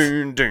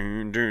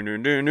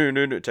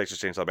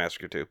Chainsaw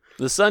Massacre 2.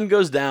 The sun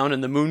goes down,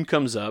 and the moon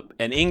comes up,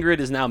 and Ingrid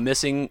is now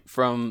missing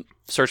from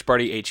Search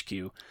Party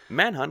HQ.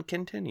 Manhunt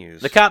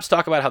continues. The cops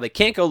talk about how they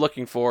can't go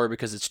looking for her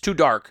because it's too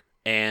dark,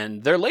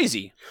 and they're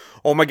lazy.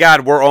 Oh my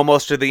god, we're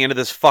almost to the end of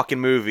this fucking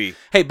movie.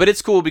 Hey, but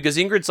it's cool because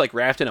Ingrid's like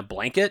wrapped in a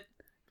blanket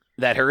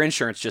that her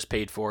insurance just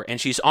paid for,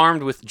 and she's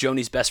armed with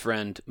Joni's best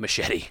friend,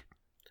 Machete.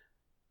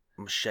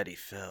 Machete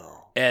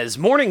Phil. As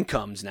morning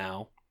comes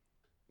now,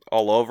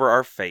 All over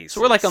our face. so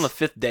we're like on the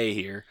 5th day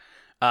here.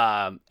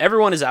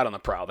 Everyone is out on the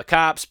prowl. The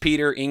cops,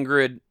 Peter,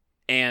 Ingrid,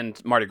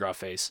 and Mardi Gras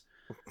Face.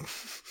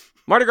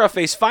 Mardi Gras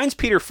Face finds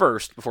Peter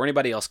first before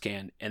anybody else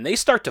can, and they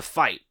start to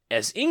fight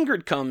as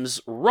Ingrid comes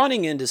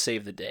running in to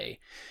save the day.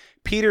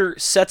 Peter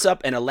sets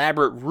up an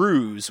elaborate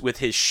ruse with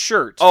his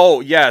shirt. Oh,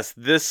 yes.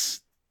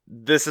 This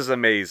is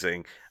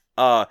amazing.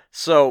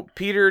 So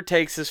Peter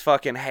takes his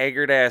fucking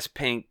haggard-ass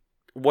pink,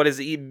 what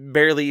is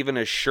barely even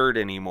a shirt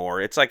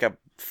anymore. It's like a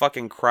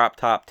fucking crop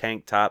top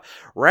tank top.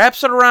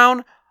 Wraps it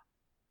around.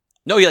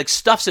 No, he like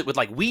stuffs it with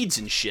like weeds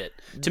and shit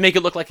to make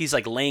it look like he's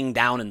like laying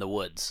down in the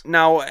woods.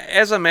 Now,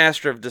 as a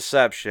master of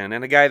deception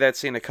and a guy that's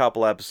seen a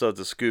couple episodes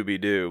of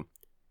Scooby-Doo,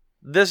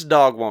 this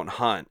dog won't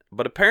hunt.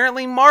 But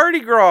apparently Mardi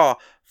Gras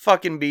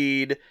fucking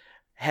bead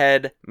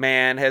head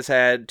man has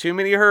had too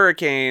many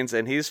hurricanes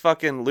and he's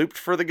fucking looped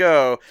for the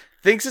go.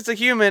 Thinks it's a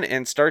human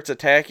and starts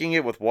attacking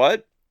it with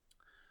what?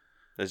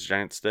 This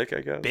giant stick, I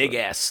guess. Big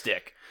ass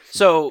stick.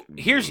 So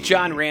here's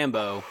John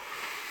Rambo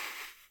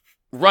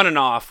running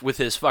off with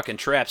his fucking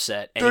trap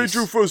set. And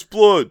Danger First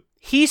Blood.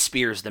 he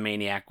spears the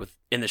maniac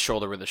in the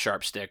shoulder with a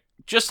sharp stick.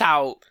 Just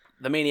how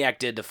the maniac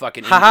did to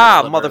fucking Haha, Ingrid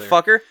a little earlier.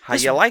 motherfucker. How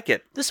This- you like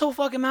it? This whole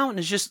fucking mountain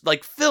is just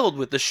like filled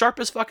with the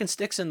sharpest fucking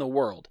sticks in the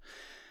world.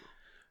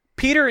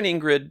 Peter and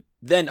Ingrid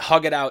then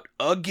hug it out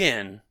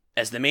again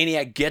as the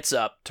maniac gets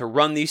up to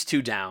run these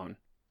two down.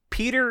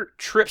 Peter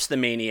trips the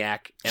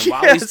maniac, and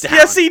while he's down,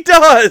 yes, he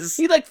does.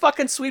 he like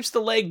fucking sweeps the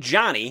leg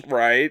Johnny.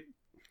 Right.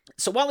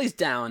 So while he's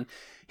down,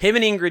 him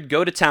and Ingrid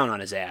go to town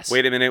on his ass.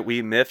 Wait a minute,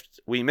 we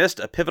missed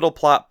a pivotal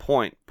plot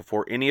point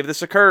before any of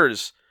this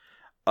occurs.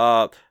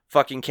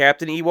 Fucking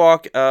Captain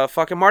Ewok,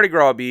 fucking Mardi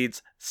Gras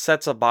beads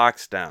sets a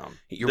box down.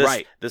 You're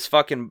right. This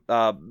fucking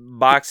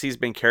box he's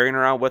been carrying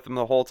around with him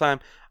the whole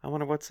time. I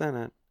wonder what's in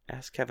it.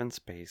 Ask Kevin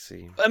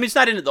Spacey. I mean, it's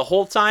not in it the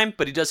whole time,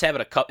 but he does have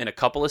it in a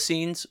couple of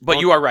scenes. But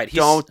you are right.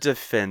 Don't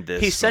defend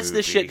this. He sets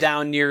this movie. shit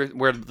down near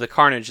where the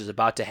carnage is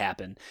about to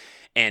happen.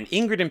 And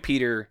Ingrid and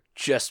Peter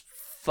just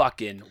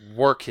fucking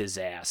work his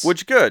ass.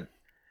 Which good.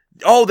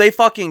 Oh, they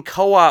fucking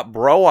co-op,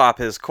 bro-op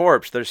his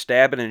corpse. They're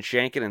stabbing and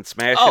shanking and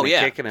smashing and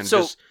kicking and so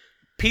just...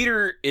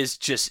 Peter is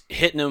just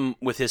hitting him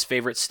with his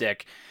favorite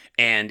stick,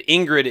 and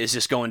Ingrid is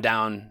just going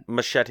down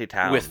Machete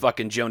Town. with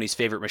fucking Joni's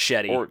favorite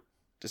machete. Or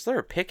is there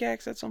a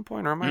pickaxe at some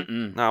point? Or am I?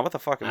 Mm-mm. No, what the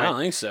fuck am I I? don't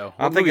think so.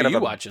 I'm What thinking movie of are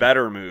a you watching?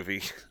 better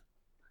movie.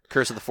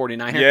 Curse of the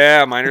 49er?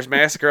 Yeah, Miners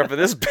Massacre up in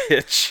this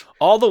bitch.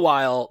 All the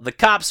while, the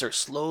cops are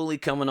slowly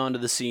coming onto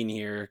the scene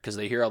here because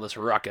they hear all this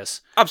ruckus.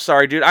 I'm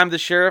sorry, dude. I'm the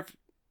sheriff.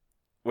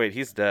 Wait,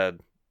 he's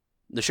dead.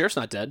 The sheriff's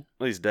not dead.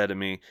 Well, he's dead to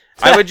me.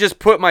 I would just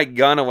put my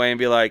gun away and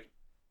be like,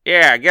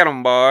 yeah, get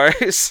him,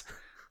 boys.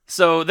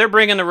 So they're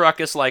bringing the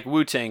ruckus like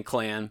Wu-Tang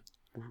Clan.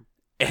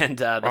 And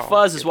the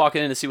Fuzz is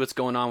walking in to see what's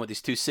going on with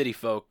these two city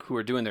folk who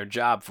are doing their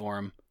job for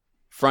him.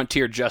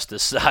 Frontier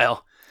justice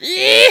style.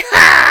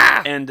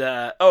 Yeehaw! And,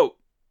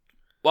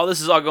 while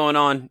this is all going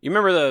on, you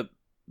remember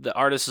the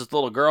artist's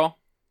little girl?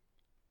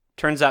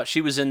 Turns out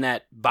she was in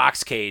that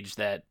box cage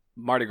that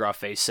Mardi Gras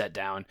Face set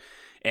down.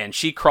 And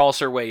she crawls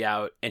her way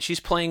out, and she's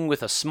playing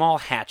with a small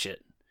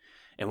hatchet.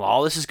 And while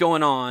all this is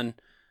going on,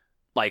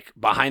 like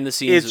behind the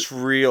scenes, It's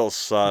real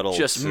subtle.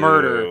 just too.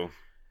 murder.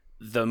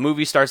 The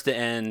movie starts to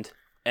end,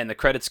 and the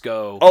credits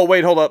go. Oh,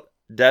 wait, hold up.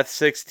 Death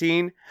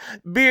 16.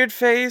 Bead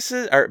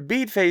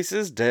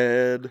Faces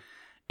dead.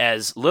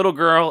 As little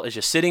girl is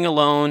just sitting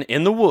alone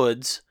in the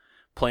woods,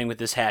 playing with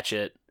this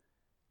hatchet.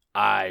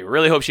 I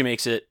really hope she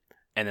makes it.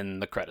 And then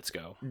the credits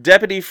go.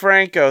 Deputy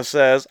Franco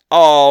says,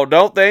 oh,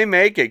 don't they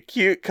make a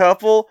cute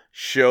couple?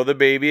 Show the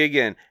baby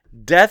again.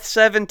 Death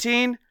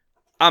 17?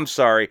 I'm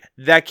sorry.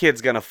 That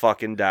kid's gonna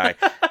fucking die.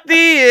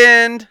 The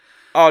end.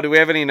 Oh, do we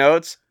have any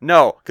notes?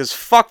 No, because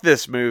fuck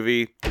this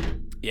movie.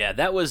 Yeah,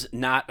 that was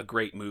not a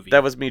great movie.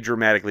 That was me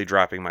dramatically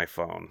dropping my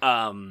phone.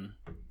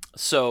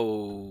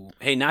 So,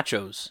 hey,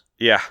 Nachos.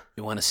 Yeah.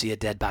 You want to see a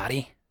dead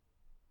body?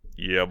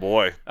 Yeah,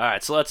 boy. All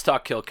right, so let's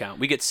talk kill count.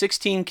 We get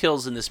 16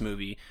 kills in this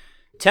movie,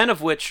 10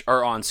 of which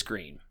are on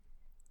screen.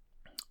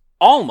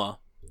 Alma,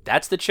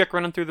 that's the chick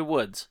running through the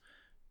woods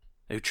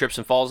who trips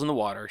and falls in the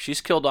water.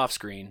 She's killed off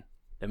screen.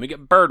 Then we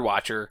get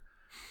Birdwatcher.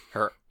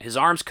 His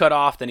arm's cut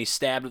off, then he's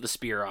stabbed with a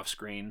spear off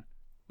screen.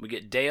 We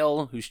get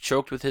Dale, who's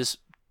choked with his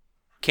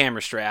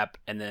camera strap,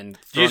 and then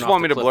Do you just thrown want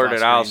off me the to cliff blurt off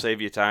it out? screen.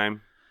 Save you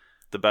time.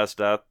 The best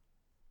death.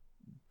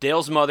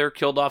 Dale's mother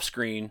killed off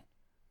screen.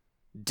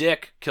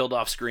 Dick killed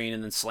off screen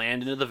and then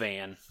slammed into the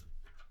van.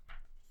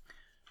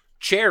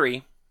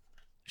 Cherry,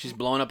 she's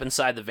blown up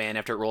inside the van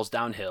after it rolls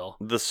downhill.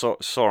 The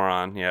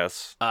Sauron,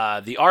 yes.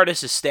 The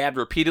artist is stabbed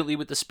repeatedly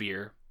with the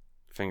spear.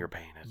 Finger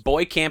painted.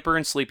 Boy camper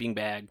in sleeping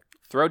bag,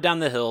 throw down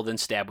the hill, then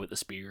stabbed with the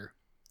spear.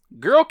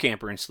 Girl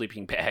camper in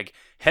sleeping bag,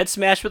 head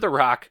smashed with a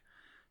rock,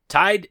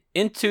 tied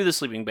into the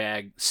sleeping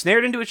bag,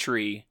 snared into a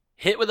tree,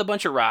 hit with a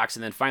bunch of rocks,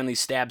 and then finally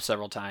stabbed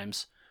several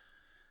times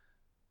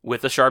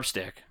with a sharp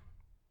stick.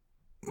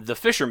 The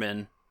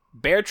fisherman,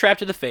 bear trapped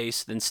to the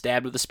face, then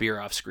stabbed with a spear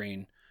off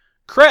screen.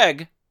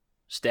 Craig,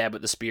 stabbed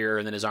with the spear,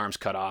 and then his arms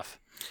cut off.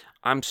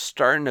 I'm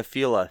starting to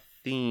feel a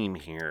theme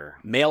here.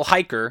 Male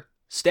hiker,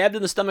 stabbed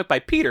in the stomach by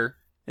Peter,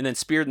 and then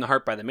speared in the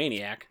heart by the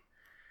maniac.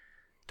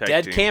 Tag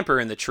Dead team. camper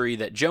in the tree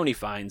that Joni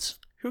finds,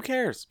 Who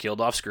cares?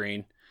 killed off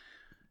screen.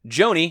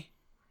 Joni,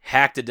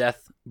 hacked to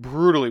death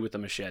brutally with a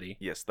machete.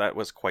 Yes, that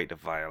was quite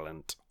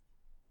violent.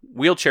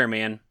 Wheelchair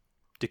man,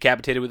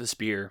 decapitated with a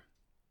spear.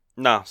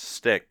 No,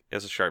 stick.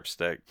 It's a sharp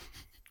stick.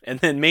 And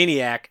then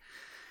maniac,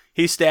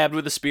 he stabbed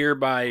with a stick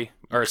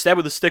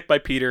by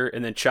Peter,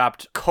 and then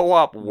chopped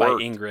Co-op by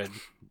worked Ingrid.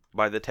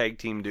 by the tag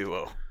team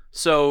duo.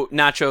 So,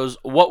 Nachos,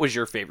 what was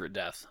your favorite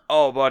death?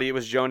 Oh, buddy, it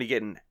was Joni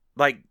getting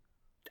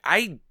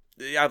I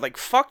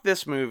fuck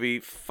this movie,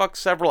 fuck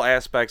several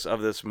aspects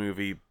of this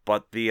movie,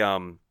 but the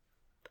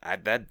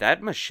that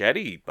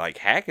machete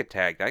hack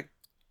attack that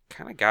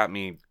kind of got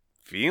me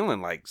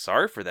feeling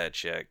sorry for that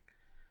chick.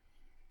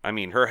 I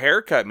mean, her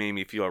haircut made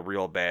me feel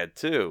real bad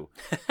too,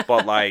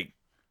 but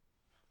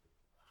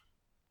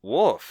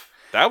woof,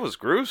 that was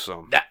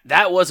gruesome.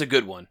 That was a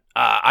good one.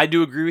 I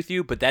do agree with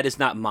you, but that is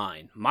not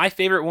mine. My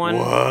favorite one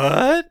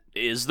What?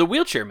 is the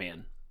wheelchair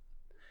man.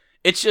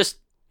 It's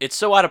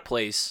so out of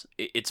place.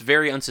 It's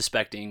very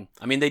unsuspecting.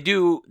 I mean,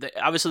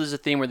 obviously there's a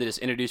theme where they just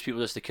introduce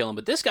people just to kill him,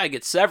 but this guy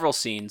gets several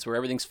scenes where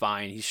everything's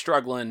fine. He's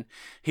struggling.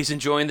 He's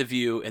enjoying the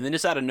view, and then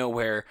just out of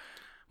nowhere,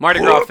 Mardi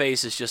Gras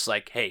face is just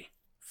like, hey,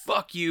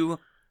 fuck you,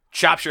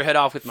 chops your head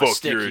off with my Fuck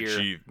stick your here.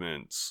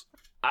 achievements.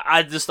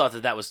 I just thought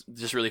that was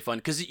just really fun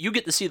because you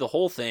get to see the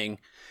whole thing.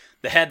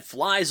 The head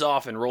flies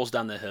off and rolls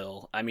down the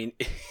hill. I mean,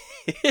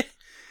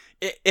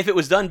 if it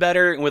was done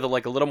better and with a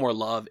little more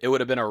love, it would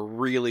have been a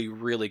really,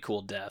 really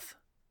cool death.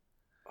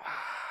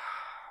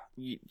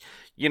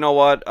 You know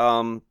what?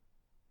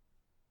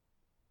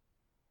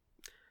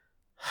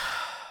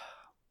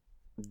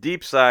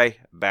 Deep sigh,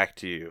 back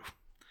to you.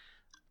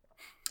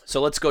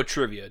 So let's go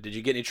trivia. Did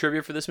you get any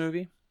trivia for this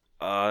movie?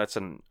 That's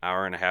an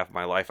hour and a half of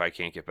my life I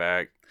can't get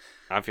back.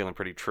 I'm feeling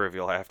pretty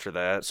trivial after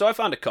that. So I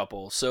found a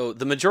couple. So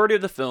the majority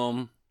of the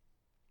film,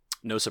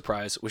 no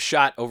surprise, was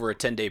shot over a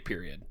 10-day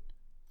period.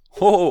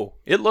 Oh,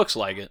 it looks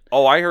like it.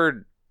 Oh, I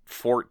heard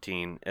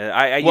 14.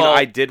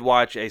 I did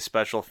watch a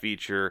special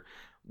feature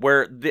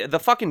where the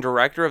fucking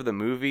director of the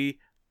movie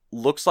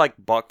looks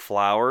like Buck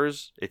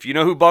Flowers. If you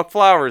know who Buck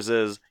Flowers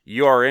is,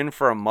 you are in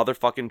for a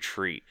motherfucking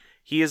treat.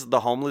 He is the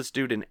homeless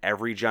dude in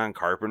every John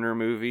Carpenter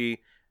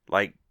movie.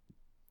 Do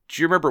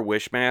you remember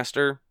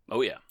Wishmaster?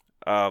 Oh, yeah.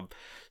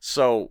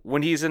 So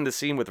when he's in the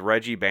scene with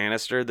Reggie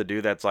Bannister, the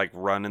dude that's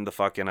running the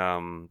fucking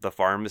the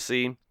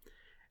pharmacy,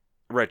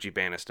 Reggie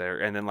Bannister,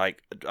 and then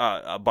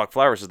Buck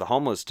Flowers is the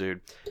homeless dude,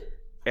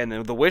 and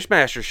then the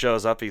Wishmaster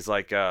shows up. He's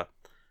like,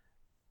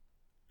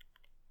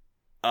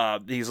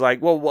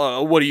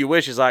 well, what do you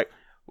wish? He's like,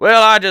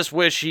 well, I just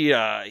wish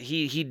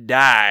he'd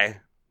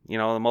die,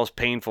 the most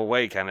painful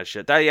way, kind of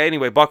shit.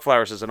 Anyway, Buck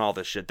Flowers is in all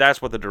this shit. That's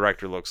what the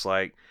director looks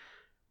like.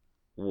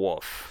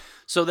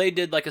 Woof. So they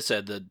did, like I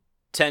said, the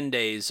 10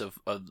 days of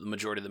the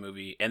majority of the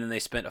movie, and then they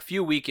spent a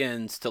few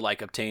weekends to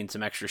obtain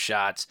some extra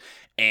shots,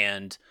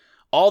 and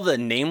all the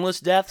nameless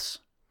deaths,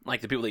 the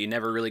people that you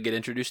never really get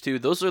introduced to,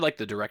 those are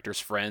the director's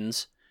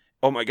friends.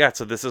 Oh my god,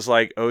 so this is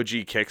OG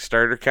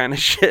Kickstarter kind of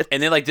shit.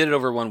 And they did it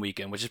over one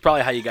weekend, which is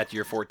probably how you got to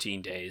your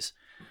 14 days.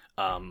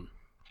 And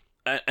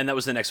that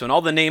was the next one.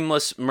 All the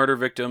nameless murder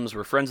victims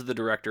were friends of the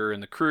director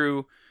and the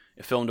crew.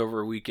 It filmed over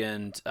a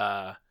weekend.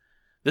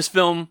 This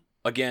film,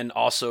 again,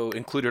 also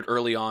included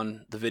early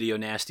on the Video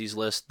Nasties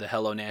list, the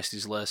Hello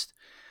Nasties list.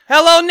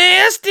 Hello,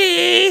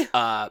 Nasty!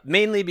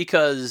 Mainly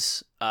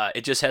because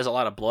it just has a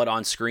lot of blood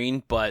on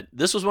screen, but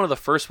this was one of the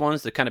first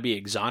ones to kind of be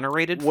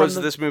exonerated.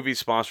 Was this movie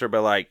sponsored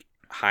by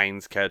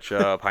Heinz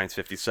ketchup, Heinz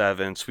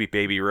 57, Sweet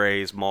Baby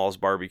Ray's, Mall's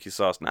barbecue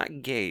sauce?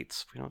 Not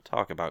Gates. We don't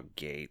talk about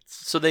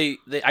Gates. So they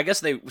I guess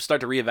they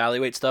start to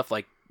reevaluate stuff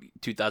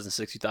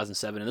 2006,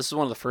 2007, and this is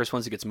one of the first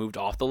ones that gets moved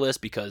off the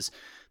list because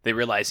they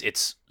realize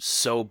it's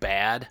so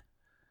bad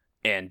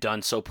and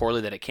done so poorly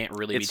that it can't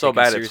really be taken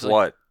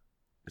seriously.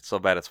 It's so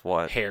bad it's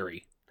what?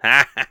 Harry.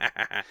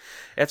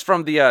 It's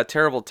from the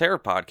Terrible Terror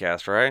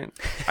podcast, right?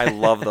 I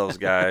love those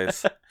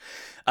guys.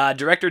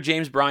 Director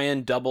James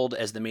Bryan doubled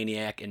as the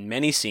maniac in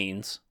many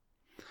scenes.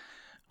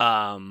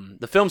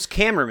 The film's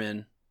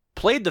cameraman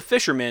played the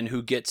fisherman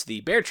who gets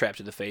the bear trap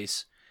to the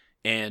face,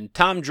 and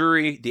Tom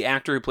Drury, the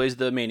actor who plays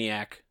the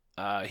maniac,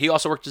 He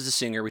also worked as a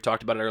singer. We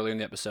talked about it earlier in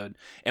the episode.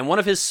 And one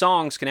of his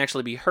songs can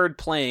actually be heard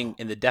playing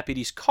in the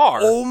deputy's car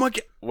Oh my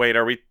god! Wait,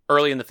 are we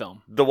early in the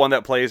film. the one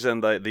that plays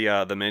in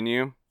the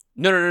menu?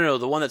 No.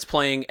 The one that's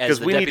playing as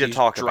the we need to deputy's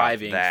talk about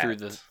driving that.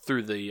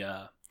 through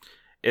the.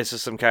 It's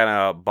just some kind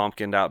of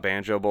bumpkined out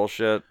banjo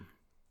bullshit.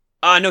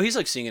 No, he's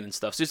like singing and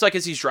stuff. So it's like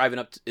as he's driving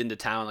up into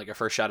town, like a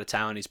first shot of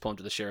town, he's pulling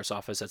to the sheriff's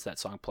office. That's that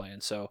song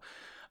playing. So,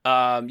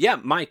 yeah,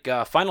 Mike,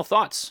 final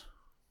thoughts.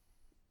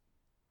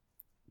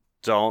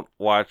 Don't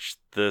watch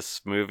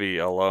this movie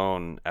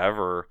alone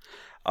ever.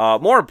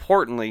 More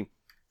importantly,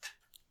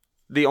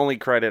 the only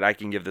credit I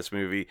can give this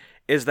movie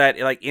is that,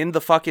 like, in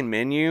the fucking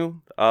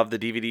menu of the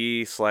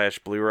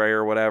DVD / Blu-ray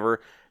or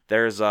whatever,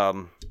 there's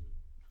Go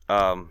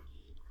on.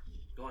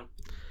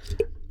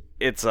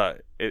 it's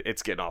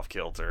getting off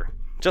kilter,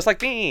 just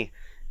like me.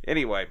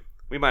 Anyway,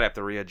 we might have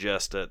to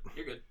readjust it.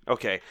 You're good.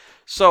 Okay,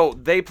 so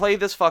they play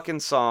this fucking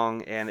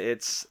song, and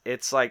it's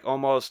like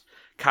almost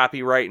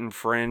copyright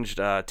infringed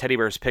Teddy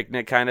Bear's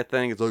Picnic kind of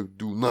thing. It's like,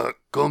 do not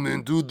come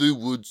into the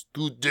woods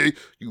today,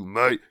 you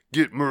might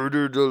get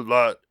murdered a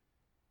lot.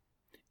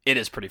 It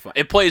is pretty fun.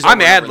 It plays.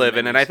 I'm over and over in the ad-libbing,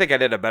 and I menus. think I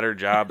did a better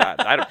job.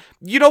 I don't.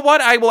 You know what?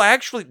 I will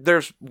actually.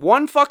 There's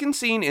one fucking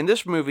scene in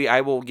this movie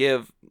I will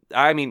give.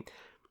 I mean,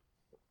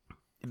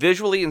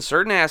 visually in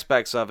certain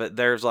aspects of it,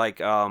 there's like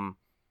the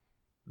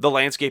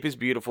landscape is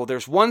beautiful.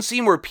 There's one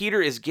scene where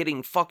Peter is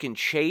getting fucking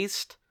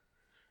chased,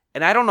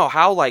 and I don't know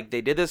how like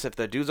they did this. If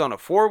the dude's on a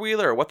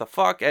 4-wheeler or what the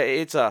fuck?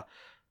 It's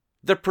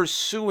the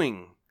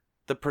pursuing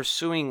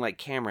like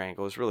camera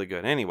angle is really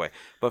good. Anyway,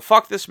 but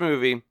fuck this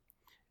movie.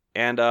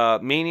 And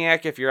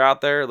Maniac, if you're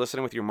out there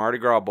listening with your Mardi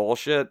Gras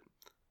bullshit,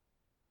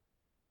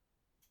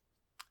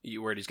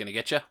 You worried he's gonna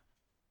get you?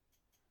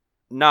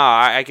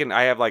 nah, I can.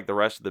 I have like the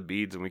rest of the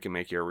beads, and we can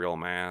make you a real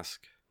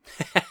mask.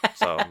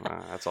 So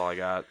that's all I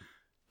got.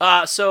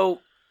 So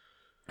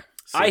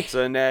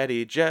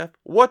Cincinnati Jeff,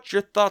 what's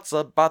your thoughts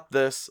about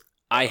this?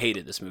 I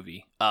hated this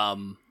movie.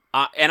 And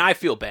I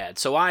feel bad.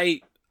 So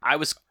I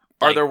was.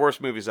 Are like, there worse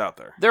movies out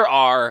there? There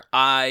are.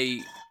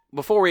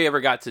 Before we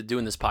ever got to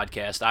doing this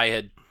podcast, I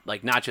had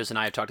like Nachos and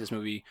I have talked this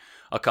movie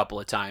a couple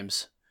of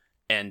times,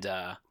 and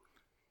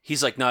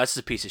he's like, "No, this is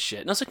a piece of shit."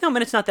 And I was like, "No,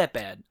 man, it's not that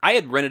bad." I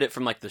had rented it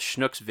from like the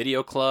Schnucks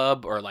Video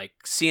Club or like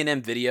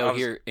C&M Video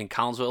here in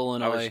Collinsville,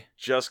 Illinois. I was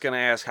just gonna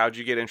ask, how'd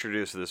you get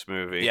introduced to this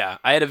movie? Yeah,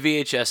 I had a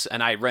VHS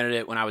and I rented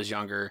it when I was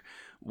younger,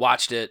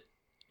 watched it,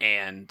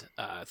 and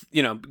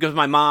because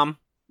my mom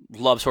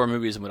loves horror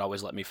movies and would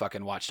always let me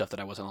fucking watch stuff that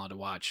I wasn't allowed to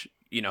watch,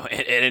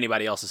 at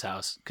anybody else's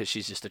house, because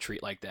she's just a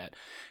treat like that.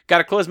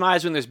 Gotta close my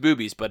eyes when there's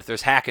boobies, but if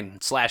there's hacking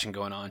and slashing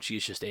going on,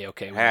 she's just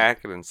A-okay with it.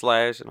 Hacking and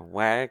slashing and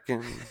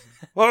whacking.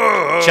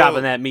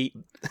 Chopping that meat.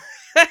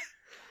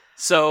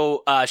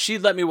 So she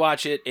let me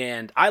watch it,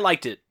 and I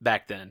liked it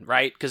back then,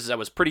 right? Because I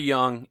was pretty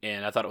young,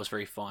 and I thought it was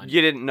very fun.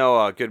 You didn't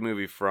know a good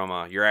movie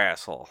from your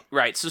asshole.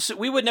 Right, so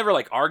we would never,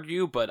 like,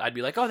 argue, but I'd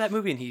be like, oh, that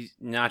movie,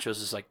 and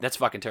Nachos is like, that's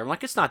fucking terrible. I'm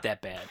like, it's not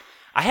that bad.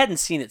 I hadn't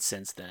seen it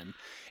since then,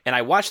 and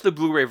I watched the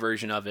Blu-ray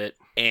version of it,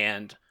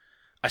 and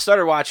I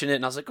started watching it,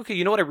 and I was like, okay,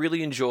 you know what I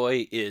really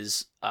enjoy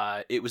is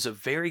it was a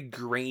very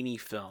grainy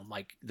film,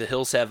 like The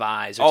Hills Have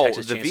Eyes or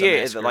Texas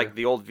Chainsaw Massacre. Like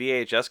the old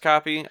VHS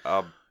copy?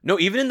 No,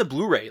 even in the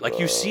Blu-ray, like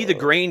you see the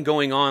grain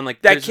going on.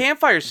 Like that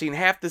campfire scene,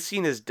 half the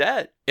scene is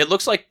dead. It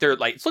looks like it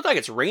looks like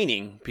it's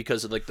raining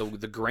because of like the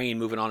grain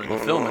moving on in the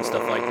film and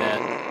stuff like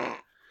that.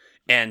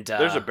 And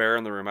there's a bear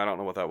in the room. I don't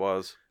know what that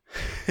was.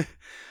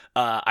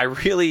 I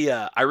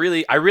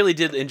really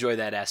did enjoy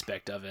that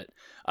aspect of it.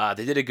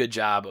 They did a good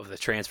job of the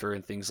transfer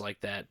and things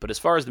like that. But as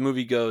far as the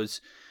movie goes,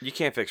 you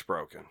can't fix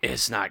broken.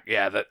 It's not.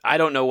 Yeah, I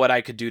don't know what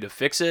I could do to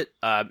fix it.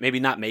 Maybe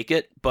not make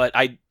it. But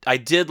I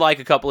did like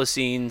a couple of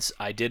scenes.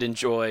 I did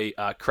enjoy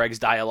Craig's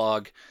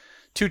dialogue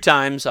 2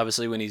 times.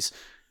 Obviously, when he's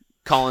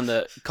calling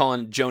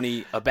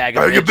Joni a bag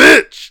of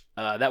bitch.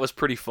 That was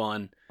pretty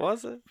fun.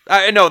 Was it?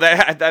 I know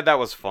that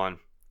was fun.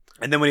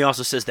 And then when he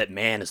also says that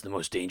man is the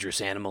most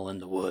dangerous animal in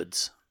the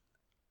woods.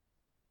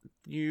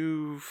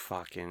 You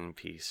fucking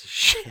piece of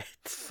shit.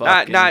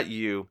 Not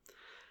you.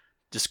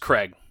 Just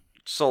Craig.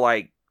 So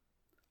like,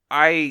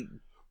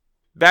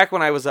 back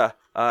when I was a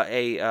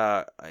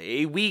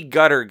wee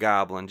gutter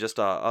goblin, just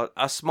a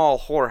small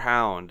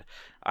whorehound,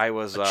 I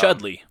was a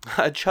chudley.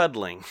 A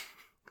chudling.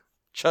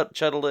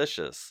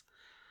 Chudalicious.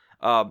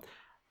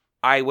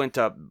 I went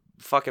to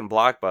fucking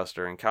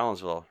Blockbuster in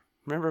Collinsville.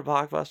 Remember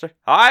Blockbuster?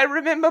 I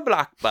remember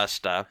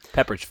Blockbuster.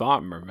 Pepperidge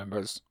Farm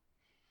remembers.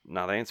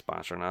 No, they ain't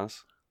sponsoring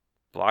us.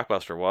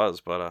 Blockbuster was,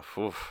 but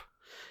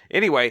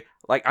anyway,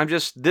 like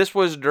this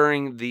was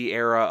during the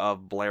era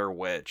of Blair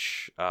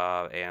Witch,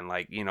 and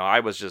like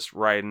I was just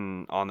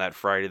riding on that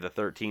Friday the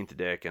 13th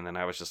dick, and then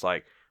I was just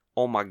like,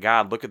 oh my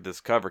god, look at this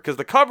cover, because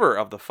the cover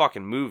of the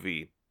fucking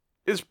movie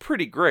is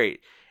pretty great.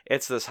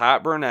 It's this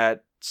hot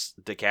brunette,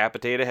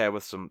 decapitated head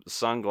with some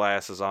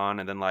sunglasses on,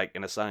 and then like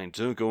in a sign,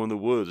 "Don't go in the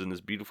woods," in this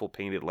beautiful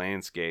painted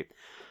landscape.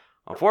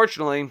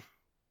 Unfortunately,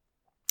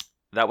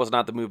 that was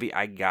not the movie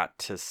I got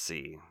to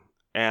see.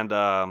 And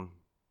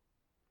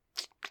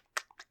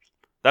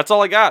that's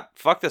all I got.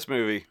 Fuck this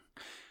movie.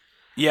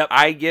 Yep.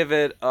 I give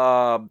it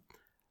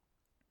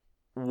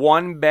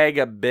one bag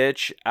of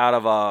bitch out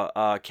of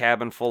a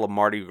cabin full of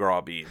Mardi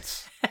Gras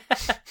beads.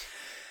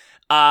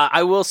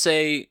 I will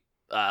say,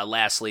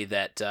 lastly,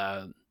 that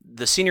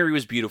the scenery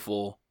was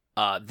beautiful.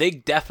 They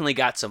definitely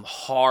got some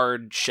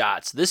hard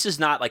shots. This is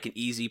not like an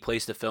easy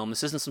place to film.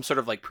 This isn't some sort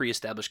of like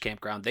pre-established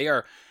campground. They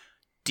are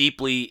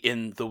deeply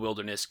in the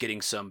wilderness,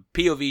 getting some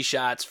POV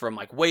shots from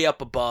like way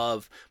up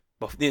above.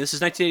 This is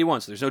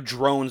 1981, so there's no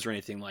drones or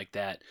anything like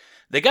that.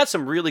 They got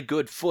some really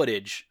good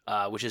footage,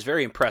 which is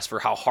very impressed for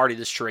how hardy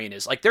this terrain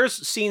is. Like,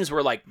 there's scenes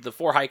where like the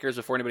 4 hikers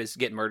before anybody's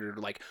getting murdered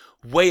are like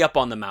way up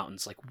on the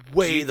mountains, like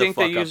way the fuck up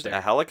there. Do you think they used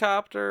a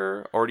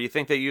helicopter, or do you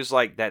think they used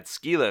like that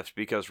ski lift?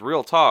 Because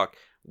real talk,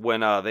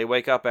 when they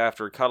wake up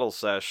after cuddle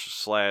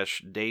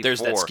sesh / day 4, there's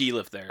that ski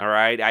lift there. All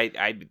right,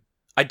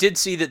 I did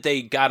see that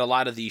they got a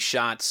lot of these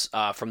shots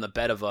from the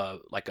bed of a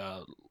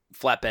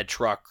flatbed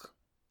truck.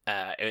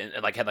 And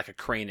like had like a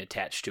crane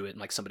attached to it, and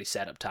like somebody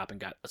sat up top and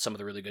got some of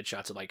the really good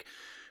shots of like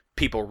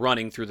people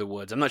running through the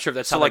woods. I'm not sure if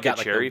that's how like they got a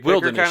like cherry the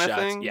wilderness kind of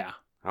shots. thing? Yeah.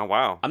 Oh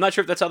wow. I'm not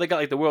sure if that's how they got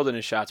like the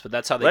wilderness shots, but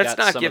that's how they Let's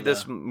got. not some give of the,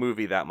 this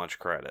movie that much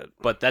credit.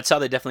 But that's how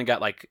they definitely got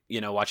like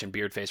watching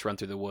Beardface run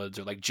through the woods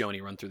or like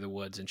Joni run through the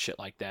woods and shit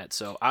like that.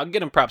 So I'll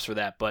get them props for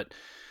that. But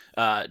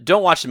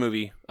don't watch the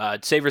movie.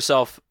 Save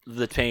yourself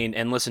the pain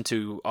and listen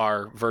to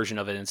our version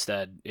of it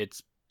instead.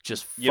 It's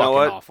just fucking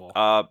awful.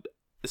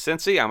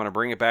 Cincy, I'm going to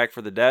bring it back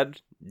for the dead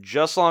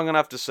just long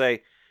enough to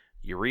say,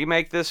 you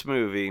remake this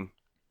movie,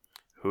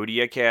 who do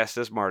you cast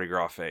as Mardi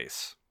Gras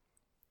face?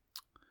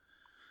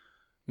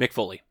 Mick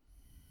Foley.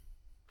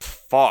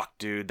 Fuck,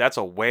 dude. That's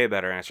a way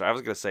better answer. I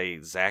was going to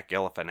say Zach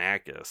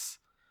Galifianakis.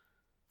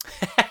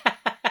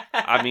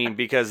 I mean,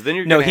 because then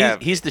you're going to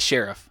have... he's the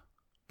sheriff.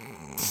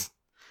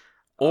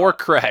 Or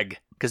Craig,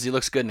 because he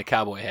looks good in a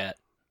cowboy hat.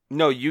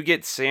 No, you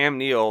get Sam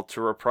Neill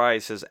to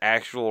reprise his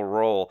actual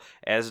role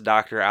as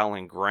Dr.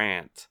 Alan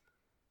Grant.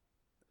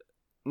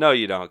 No,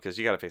 you don't, because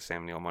you got to pay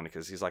Sam Neill money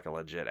because he's like a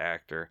legit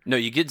actor. No,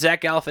 you get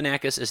Zach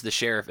Galifianakis as the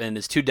sheriff, and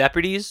his 2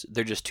 deputies,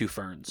 they're just 2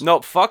 ferns. No,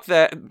 fuck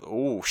that.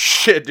 Oh,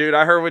 shit, dude.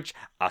 I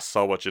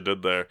saw what you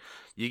did there.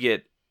 You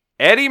get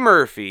Eddie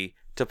Murphy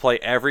to play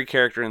every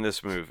character in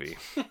this movie.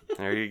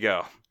 There you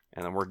go.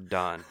 And then we're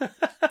done.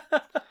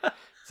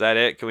 Is that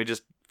it? Can we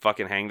just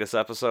fucking hang this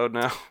episode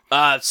now?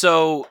 We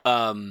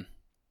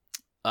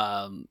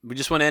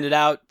just want to end it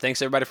out.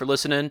 Thanks everybody for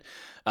listening.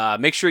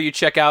 Make sure you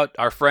check out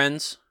our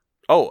friends.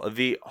 Oh,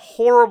 the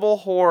Horrible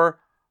Horror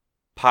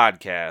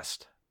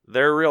Podcast.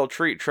 They're a real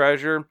treat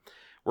treasure.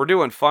 We're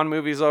doing fun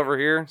movies over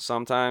here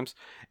sometimes.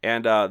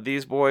 And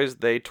these boys,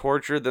 they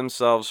torture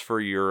themselves for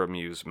your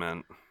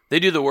amusement. They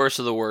do the worst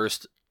of the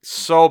worst.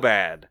 So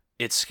bad.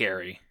 It's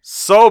scary.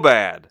 So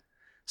bad.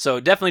 So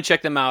definitely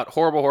check them out.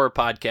 Horrible Horror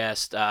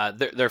Podcast.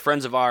 They're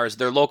friends of ours.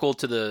 They're local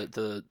to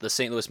the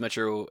St. Louis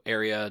metro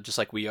area, just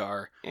like we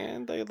are.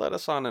 And they let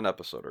us on an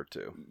episode or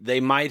 2. They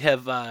might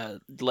have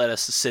let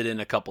us sit in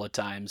a couple of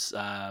times.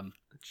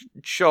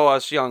 Show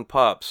us young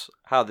pups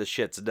how the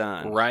shit's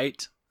done.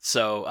 Right?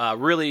 So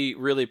really,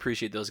 really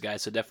appreciate those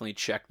guys. So definitely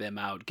check them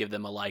out. Give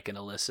them a like and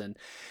a listen.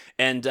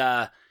 And,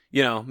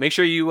 make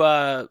sure you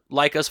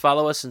like us,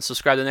 follow us, and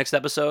subscribe to the next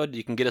episode.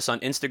 You can get us on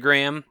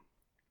Instagram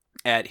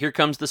at Here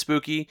Comes the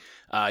Spooky.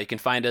 You can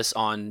find us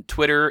on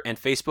Twitter and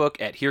Facebook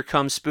at Here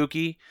Comes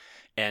Spooky.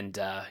 And,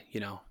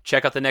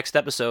 check out the next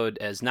episode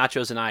as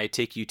Nachos and I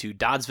take you to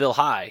Doddsville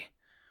High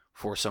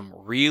for some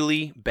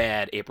really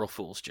bad April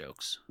Fool's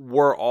jokes.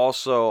 We're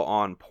also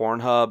on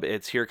Pornhub.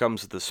 It's Here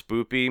Comes the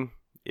Spoopy.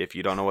 If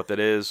you don't know what that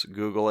is,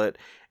 Google it.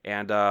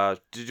 And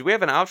do we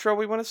have an outro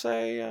we want to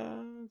say?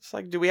 It's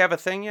like, do we have a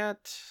thing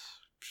yet?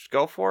 Just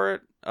go for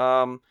it.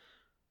 I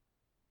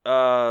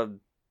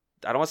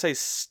don't want to say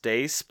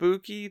stay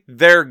spooky.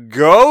 There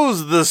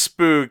goes the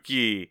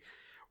spooky.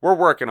 We're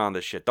working on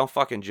this shit. Don't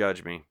fucking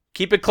judge me.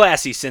 Keep it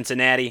classy,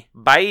 Cincinnati.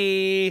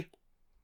 Bye.